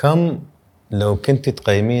 كم لو كنت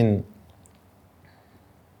تقيمين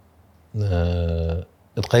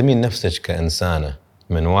نفسك كإنسانة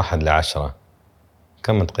من 1 ل10،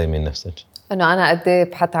 كم تقيمين نفسك؟ إنه أنا قد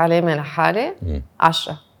إيه بحط علامة لحالي؟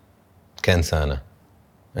 10. كإنسانة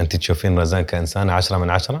أنت تشوفين رزان كإنسانة 10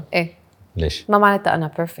 من 10؟ إيه. ليش؟ ما معناتها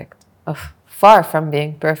أنا perfect. far from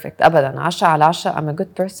being perfect أبداً. 10 على 10. I'm a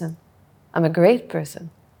good person. I'm a great person.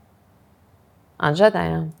 عن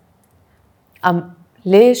جد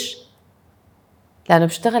ليش؟ لأنه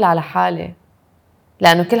بشتغل على حالي،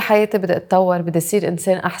 لأنه كل حياتي بدي أتطور، بدي أصير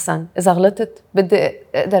إنسان أحسن. إذا غلطت بدي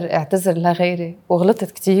أقدر أعتذر لغيري،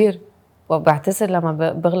 وغلطت كتير وبعتذر لما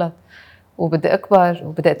بغلط، وبدي أكبر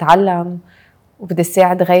وبدي أتعلم وبدي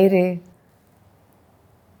أساعد غيري،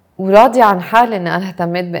 وراضية عن حالي إن أنا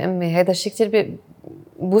اهتميت بأمي. هذا الشيء كتير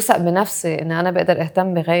بوثق بنفسي إن أنا بقدر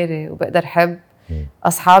أهتم بغيري وبقدر أحب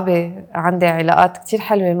أصحابي. عندي علاقات كتير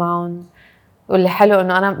حلوة معهم، واللي حلو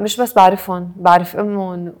إنه أنا مش بس بعرفهم، بعرف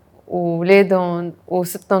أمهم وولادهم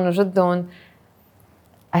وستهم وجدهم.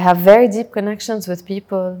 I have very deep connections with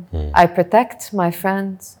people. I protect my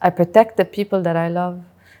friends. I protect the people that I love.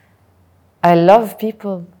 I love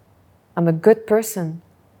people. I'm a good person.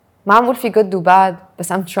 ما عم أقول في good و bad،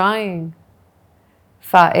 بس I'm trying.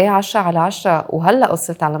 فإيه 10 على 10. وهلأ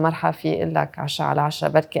وصلت على مرحلة في أقول لك 10 على 10.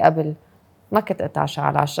 بركي قبل ما كنت قلت 10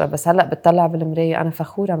 على 10، بس هلأ بتطلع بالمراية أنا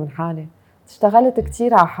فخورة من حالي. اشتغلت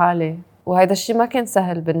كتير على حالي، وهذا الشيء ما كان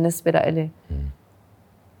سهل بالنسبة لإلي.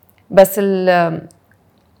 بس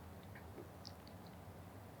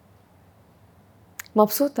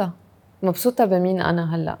مبسوطة بمين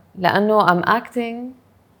أنا هلأ، لأنه I'm acting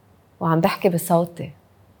وعم بحكي بصوتي.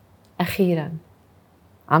 أخيراً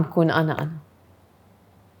عم كون أنا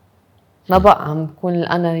ما بقى عم كون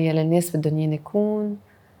الأنا يلي الناس بدهم ياني يكون،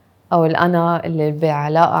 أو الأنا اللي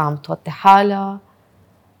بعلاقة عم توطي حالها،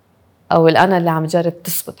 أو الأنا اللي عم جرب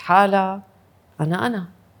تثبت حالها. أنا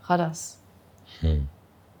خلاص.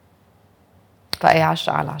 فأي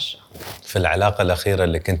 10 على 10. في العلاقة الأخيرة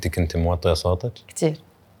اللي كنت موطية صوتك؟ كتير.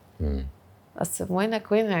 بس وين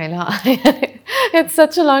العلاقة؟ It's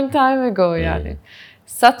such a long time ago يعني.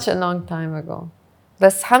 such a long time ago.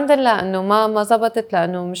 بس الحمد لله إنه ما زبطت،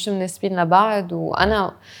 لأنه مش مناسبين لبعض.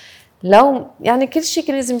 وأنا لو يعني كل شيء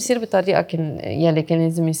كان لازم يصير بطريقة يلي كان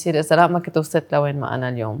لازم يصير، إذا لا ما كنت وصلت لوين ما أنا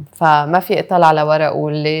اليوم. فما في أطلع على ورق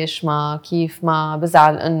وليش ما كيف ما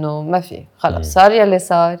بزعل، إنه ما في. خلص صار يلي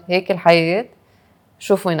صار، هيك الحياة.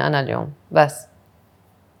 شوف وين أنا اليوم بس.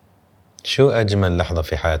 شو أجمل لحظة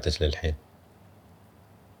في حياتك للحين؟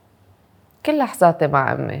 كل لحظاتي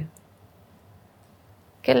مع أمي.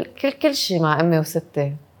 كل شيء مع أمي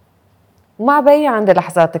وستي. ومع بي عندي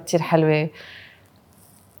لحظات كتير حلوة.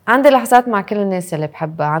 عندي لحظات مع كل الناس اللي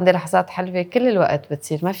بحبها. عندي لحظات حلوة كل الوقت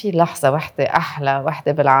بتصير. ما في لحظة واحدة أحلى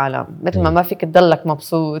واحدة بالعالم. مثل ما فيك تضلك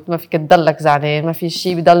مبسوط، ما فيك تضلك زعلان، ما في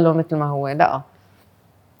شيء بضله مثل ما هو. لا.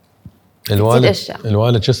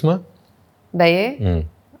 الوالد شو اسمه؟ بيي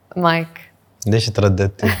مايك. ليش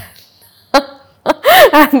ترددتي؟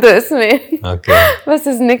 عنده اسمين. اوكي. بس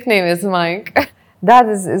his nickname is Mike. Dad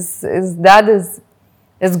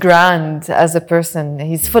is grand as a person.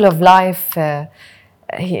 He's full of life.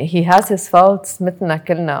 He has his faults مثلنا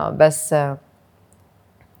كلنا, بس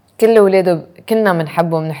كل اولاده كلنا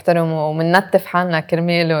بنحبه وبنحترمه وبننتف حالنا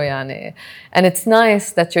كرماله يعني. And it's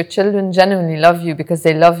nice that your children genuinely love you because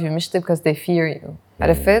they love you, مش because they fear you.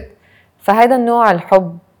 عرفت؟ فهذا النوع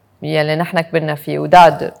الحب يلي نحن كبرنا فيه.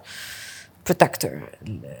 وداد protector,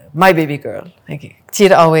 my baby girl, هيك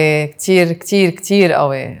كتير قوي, كتير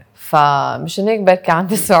قوي. فمشان هيك بركي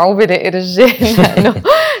عندي صعوبة لاقي رجال, لأنه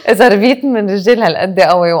إذا ربيت من رجال هالقد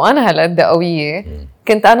قوي وأنا هالقد قوية,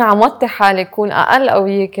 كنت أنا عم وطي حالي كون أقل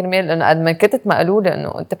قوية كرمال إنه قد ما كنت مقلولة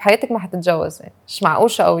إنه أنت بحياتك ما حتتجوزي, مش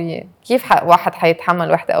معقول شو قوية, كيف واحد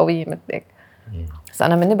حيتحمل وحدة قوية مثلك. بس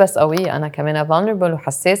أنا مني بس قوية, أنا كمان vulnerable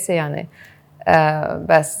وحساسة يعني.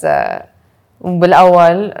 بس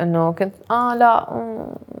وبالأول إنه كنت لا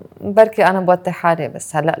بركي أنا بوطي حالي,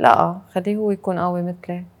 بس هلأ لا, خليه هو يكون قوي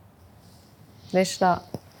مثلي, ليش لا.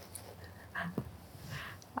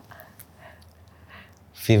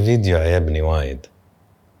 في فيديو عجبني وايد,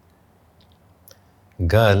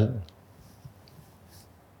 قال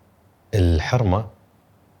الحرمة,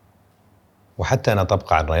 وحتى أنا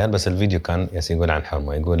طبقه على الريال, بس الفيديو كان يقول عن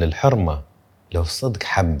حرمة, يقول الحرمة لو صدق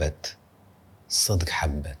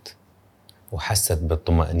حبت وحست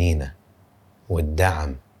بالطمأنينة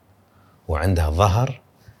والدعم وعندها ظهر,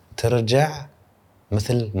 ترجع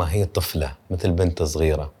مثل ما هي طفلة, مثل بنت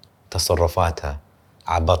صغيرة, تصرفاتها,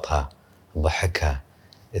 عبطها, ضحكها,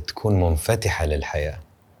 تكون منفتحة للحياة,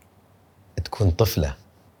 تكون طفلة,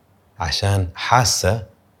 عشان حاسة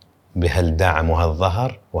بهالدعم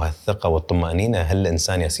وهالظهر وهالثقة والطمأنينة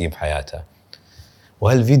هالإنسان يسيب حياته.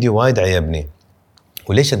 وهالفيديو وايد عجبني.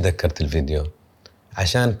 وليش اتذكرت الفيديو؟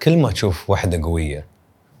 عشان كل ما تشوف واحدة قوية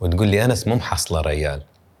وتقول لي أنس مو محصلة ريال,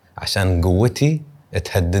 عشان قوتي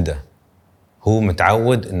تهدده, هو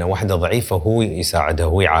متعود إنه واحدة ضعيفة هو يساعدها,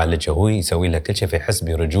 هو يعالجها, هو يسوي لها كل شيء, فيحس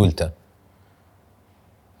برجولته.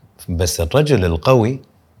 بس الرجل القوي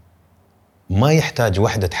ما يحتاج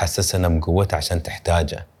واحدة تحسسه إنه بقوته عشان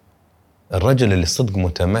تحتاجه. الرجل اللي صدق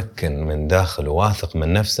متمكن من داخل وواثق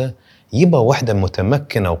من نفسه يبقى واحدة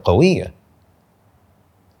متمكنة وقوية.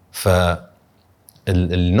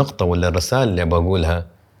 فالنقطة ولا الرسالة اللي بقولها,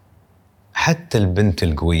 حتى البنت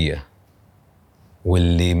القوية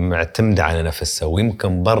واللي معتمدة على نفسها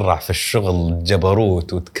ويمكن برع في الشغل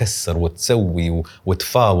جبروت وتكسر وتسوي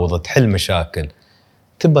وتفاوض وتحل مشاكل,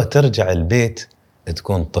 تبى ترجع البيت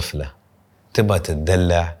تكون طفلة, تبى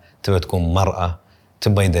تدلع, تبى تكون مرأة,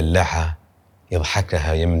 تبى يدلعها, يضحك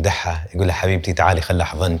لها, يمدحها, يقول لها حبيبتي تعالي خلي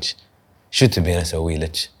أحضنك, شو تبين أسوي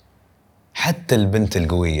لك. حتى البنت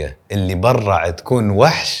القوية اللي برع تكون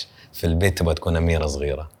وحش, في البيت تبى تكون أميرة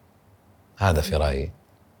صغيرة. هذا في رأيي.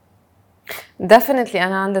 definitely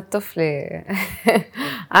أنا عندي الطفلة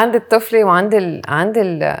عندي الطفلة وعندي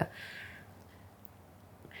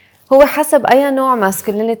هو حسب أي نوع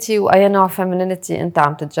masculinity وأي نوع femininity أنت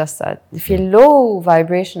عم تتجسد. في low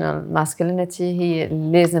vibrational masculinity هي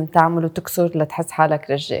اللي لازم تعمل وتكسر لتحس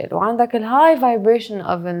حالك رجال, وعندك high vibration of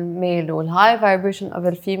الميل high vibration of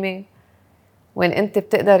الفيميل, وين أنت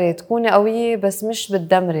بتقدري تكوني قوية بس مش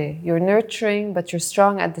بتدمري, you're nurturing but you're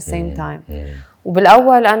strong at the same time.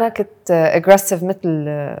 وبالأول أنا كنت aggressive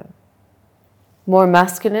مثل more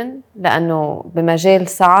masculine, لأنه بمجال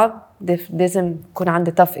صعب لازم يكون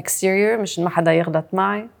عندي tough exterior مش ما حدا يغلط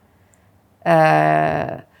معي,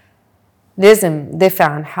 لازم دافع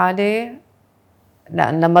عن حالي,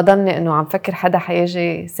 لأن لما ضلني إنه عم فكر حدا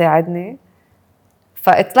حيجي يساعدني,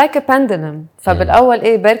 it's like a pendulum.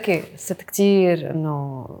 فبالأول بركي صرت كتير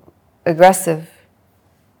إنه aggressive,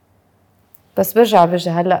 بس برجع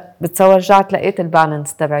هلأ بتصور رجعت لقيت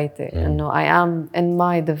البالانس تبعيتي, إنه I am in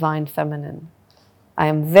my divine feminine. I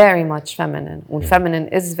am very much feminine, والfeminine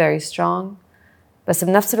is very strong, بس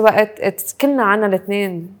بنفس الوقت كلنا عنا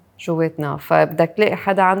الاثنين جواتنا, فبدك تلاقي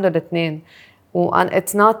حدا عنده الاثنين.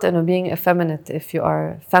 It's not being effeminate if you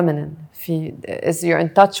are feminine. is you're in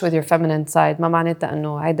touch with your feminine side, ما معناتها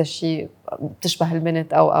إنه هيدا الشيء بتشبه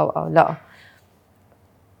البنت أو لا.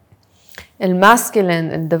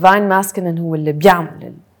 الماسكلين, الديفاين masculine هو اللي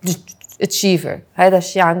بيعمل achiever, هذا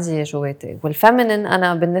الشيء عندي جواتي. والفيمينين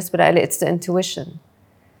أنا بالنسبة لي it's the intuition.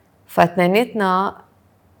 فاثنيناتنا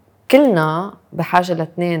كلنا بحاجة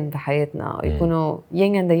لاثنين بحياتنا, يكونوا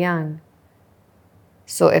yin and the yang.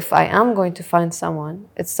 So if I am going to find someone,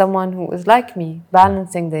 it's someone who is like me,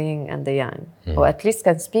 balancing the yin and the yang, or at least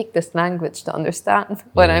can speak this language to understand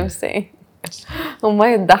what I'm saying.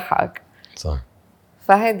 وما يتضحك. صح.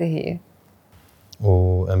 فهذه هي.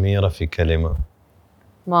 وأميرة في كلمة.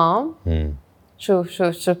 مام. شو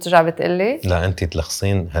بترجع بتقلي؟ لا أنتي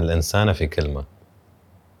تلخصين هالإنسانة في كلمة.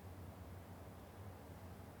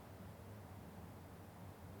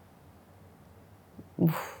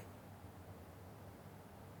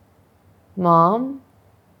 مام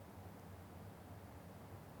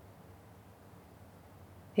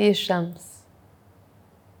هي الشمس.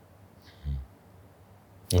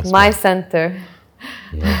 ماي سنتر.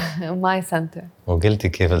 ماي سنتر. وقلتي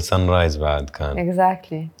كيف السن رايز بعد كان.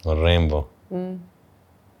 اكزاكتلي. والرينبو.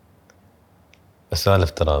 السؤال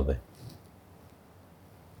افتراضي،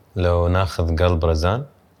 لو ناخذ قلب رزان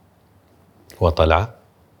وطلعه،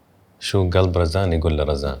 شو قلب رزان يقول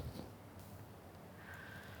لرزان؟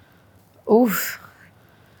 اوف،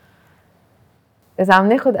 اذا عم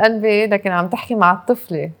ناخذ قلبي لكن عم تحكي مع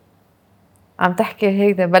الطفله، عم تحكي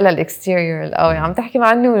هيدا بلا الاكستيريور القوي، عم تحكي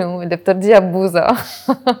مع النونو اللي بترضيها ببوزة.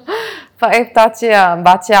 فايه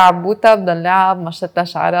بعطيها عبوتها، بدلعها، بمشط لها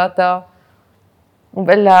شعراتها،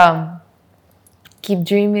 وبقول لها keep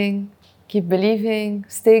dreaming, keep believing,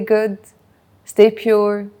 stay good, stay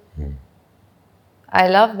pure. I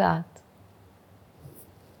love that.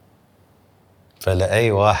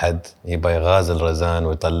 فلأي واحد يبغى يغازل رزان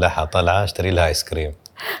ويطلعها طلعة، اشتري لها آيس كريم.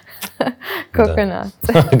 كوكونات.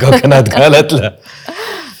 كوكونات قالت له.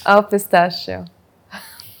 أو بيستاشيو.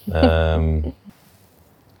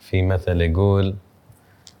 في مثل يقول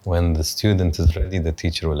when the student is ready the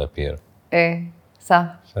teacher will appear. إيه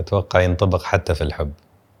صح. فأتوقع ينطبق حتى في الحب.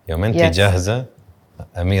 يوم أنت جاهزة،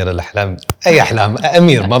 أمير الأحلام، أي أحلام،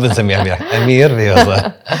 أمير ما بنسميه أمير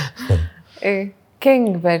رياضة. إيه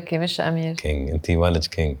كينج بركي مش أمير. كينج، أنت والد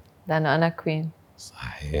كينج. لأنه أنا كوين.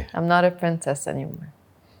 صحيح. I'm not a princess anymore.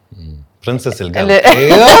 برنسس القلب.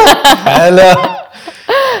 ايوه حلو.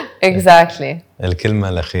 exactly. الكلمة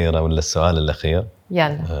الأخيرة ولا السؤال الأخير؟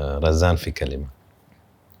 يلا. رزان في كلمة.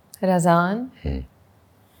 رزان.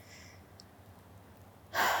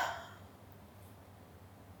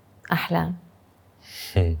 أحلام.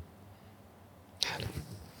 طيب.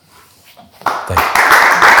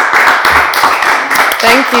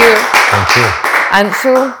 Thank you. Thank you. عن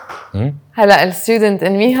شو؟ هلا ال student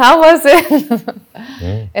in me, how was it?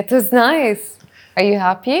 It was nice. Are you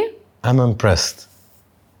happy? I'm impressed.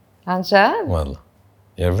 عن جد؟ والله.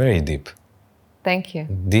 You're very deep. Thank you.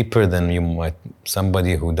 Deeper than you might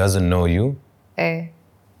somebody who doesn't know you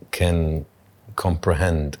can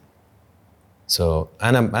comprehend. So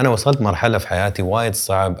أنا وصلت مرحلة في حياتي وايد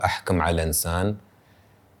صعب أحكم على إنسان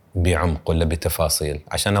بعمق ولا بتفاصيل،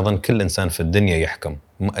 عشان أظن كل إنسان في الدنيا يحكم.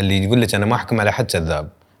 اللي يقول لك أنا ما أحكم على حد كذاب،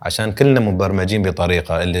 عشان كلنا مبرمجين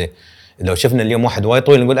بطريقة اللي لو شفنا اليوم واحد وايد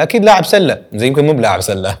طويل نقول أكيد لاعب سلة، زي يمكن مو بلاعب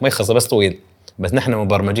سلة ما يخصه بس طويل، بس نحن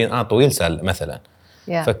مبرمجين طويل سلة مثلا.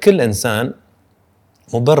 فكل إنسان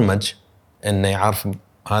مبرمج إنه يعرف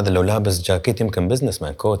هذا لو لابس جاكيت يمكن بزنس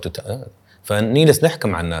مان كوت فنجلس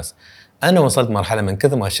نحكم على الناس. أنا وصلت مرحلة من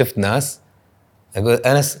كثر ما شفت ناس أقول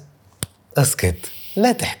أنس اسكت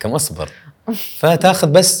لا تحكم اصبر،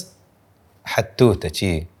 فتاخذ بس حتوته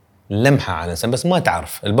شي لمحة على الإنسان بس ما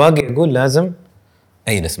تعرف الباقي. أقول لازم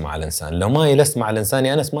أجلس مع الإنسان، لو ما جلست مع الإنسان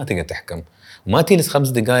يا أنس ما تقدر تحكم، وما تجلس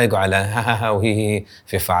 5 دقائق وعلى ها وهي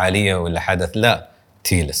في فعالية ولا حدث، لا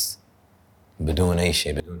تجلس بدون أي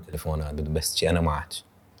شيء، بدون تلفونات، بدون بس شيء أنا معك.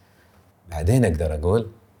 بعدين أقدر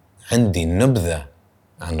أقول عندي نبذة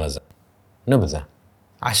عن رزان، نبذة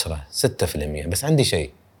 10-6%، بس عندي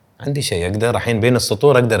شيء أقدر الحين بين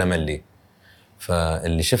السطور أقدر أملي.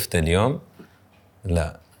 فاللي شفته اليوم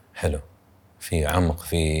لا حلو، في عمق،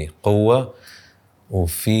 في قوة،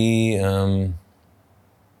 وفي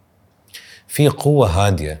قوة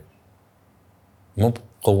هادية، مو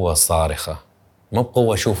بقوة صارخة، مو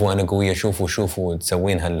بقوة شوفوا أنا قوية شوفوا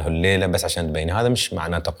تسوين هالليلة بس عشان تبين، هذا مش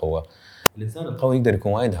معناته قوة. الإنسان القوي يقدر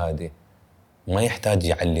يكون وايد هادي، ما يحتاج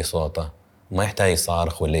يعلي صوته، ما يحتاج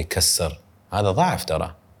يصارخ ولا يكسر، هذا ضعف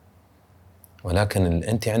ترى. ولكن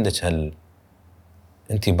أنت عندك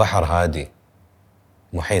أنت بحر هادي،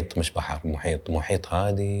 محيط مش بحر، محيط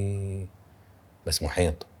هادي بس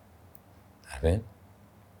محيط، عارفين؟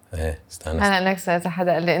 ايه استانست. أنا نفسي إذا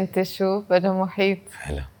حدا قال لي أنت شو بقول محيط.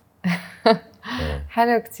 حلو.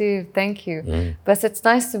 حلو كتير. thank you. بس it's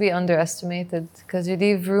nice to be underestimated because you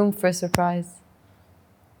leave room for surprise.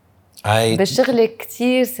 بالشغل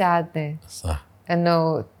كتير ساعدني. صح.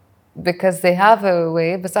 إنه because they have a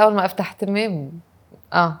way، بس أول ما أفتح تمام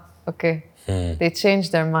okay they change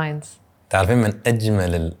their minds. تعرفين من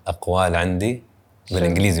أجمل الأقوال عندي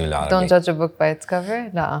بالإنجليزي والعربي؟ Don't judge a book by its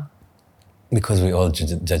cover. لا Because we all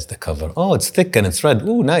judge the cover. Oh, it's thick and it's red.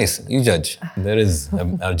 Oh, nice. You judge. There is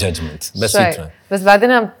a judgment. بس you try. بس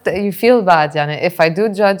بعدين you feel bad يعني if I do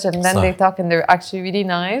judge and then صح. they talk and they're actually really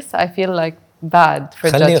nice I feel like bad for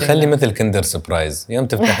judging. خلي مثل كندر سبرايز. يوم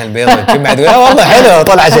تفتح البيضة كم بعد والله حلو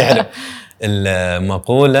طلع شيء حلو.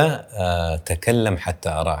 المقولة تكلم حتى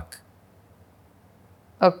أراك.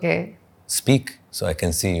 Okay. Speak so I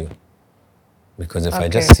can see you. Because if I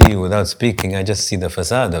just see you without speaking, I just see the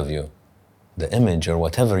facade of you. The image or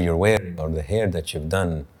whatever you're wearing or the hair that you've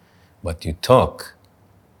done. But you talk,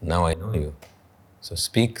 now I know you. So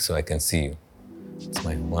speak so I can see you. It's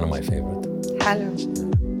one of my favorite.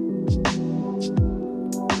 حلو.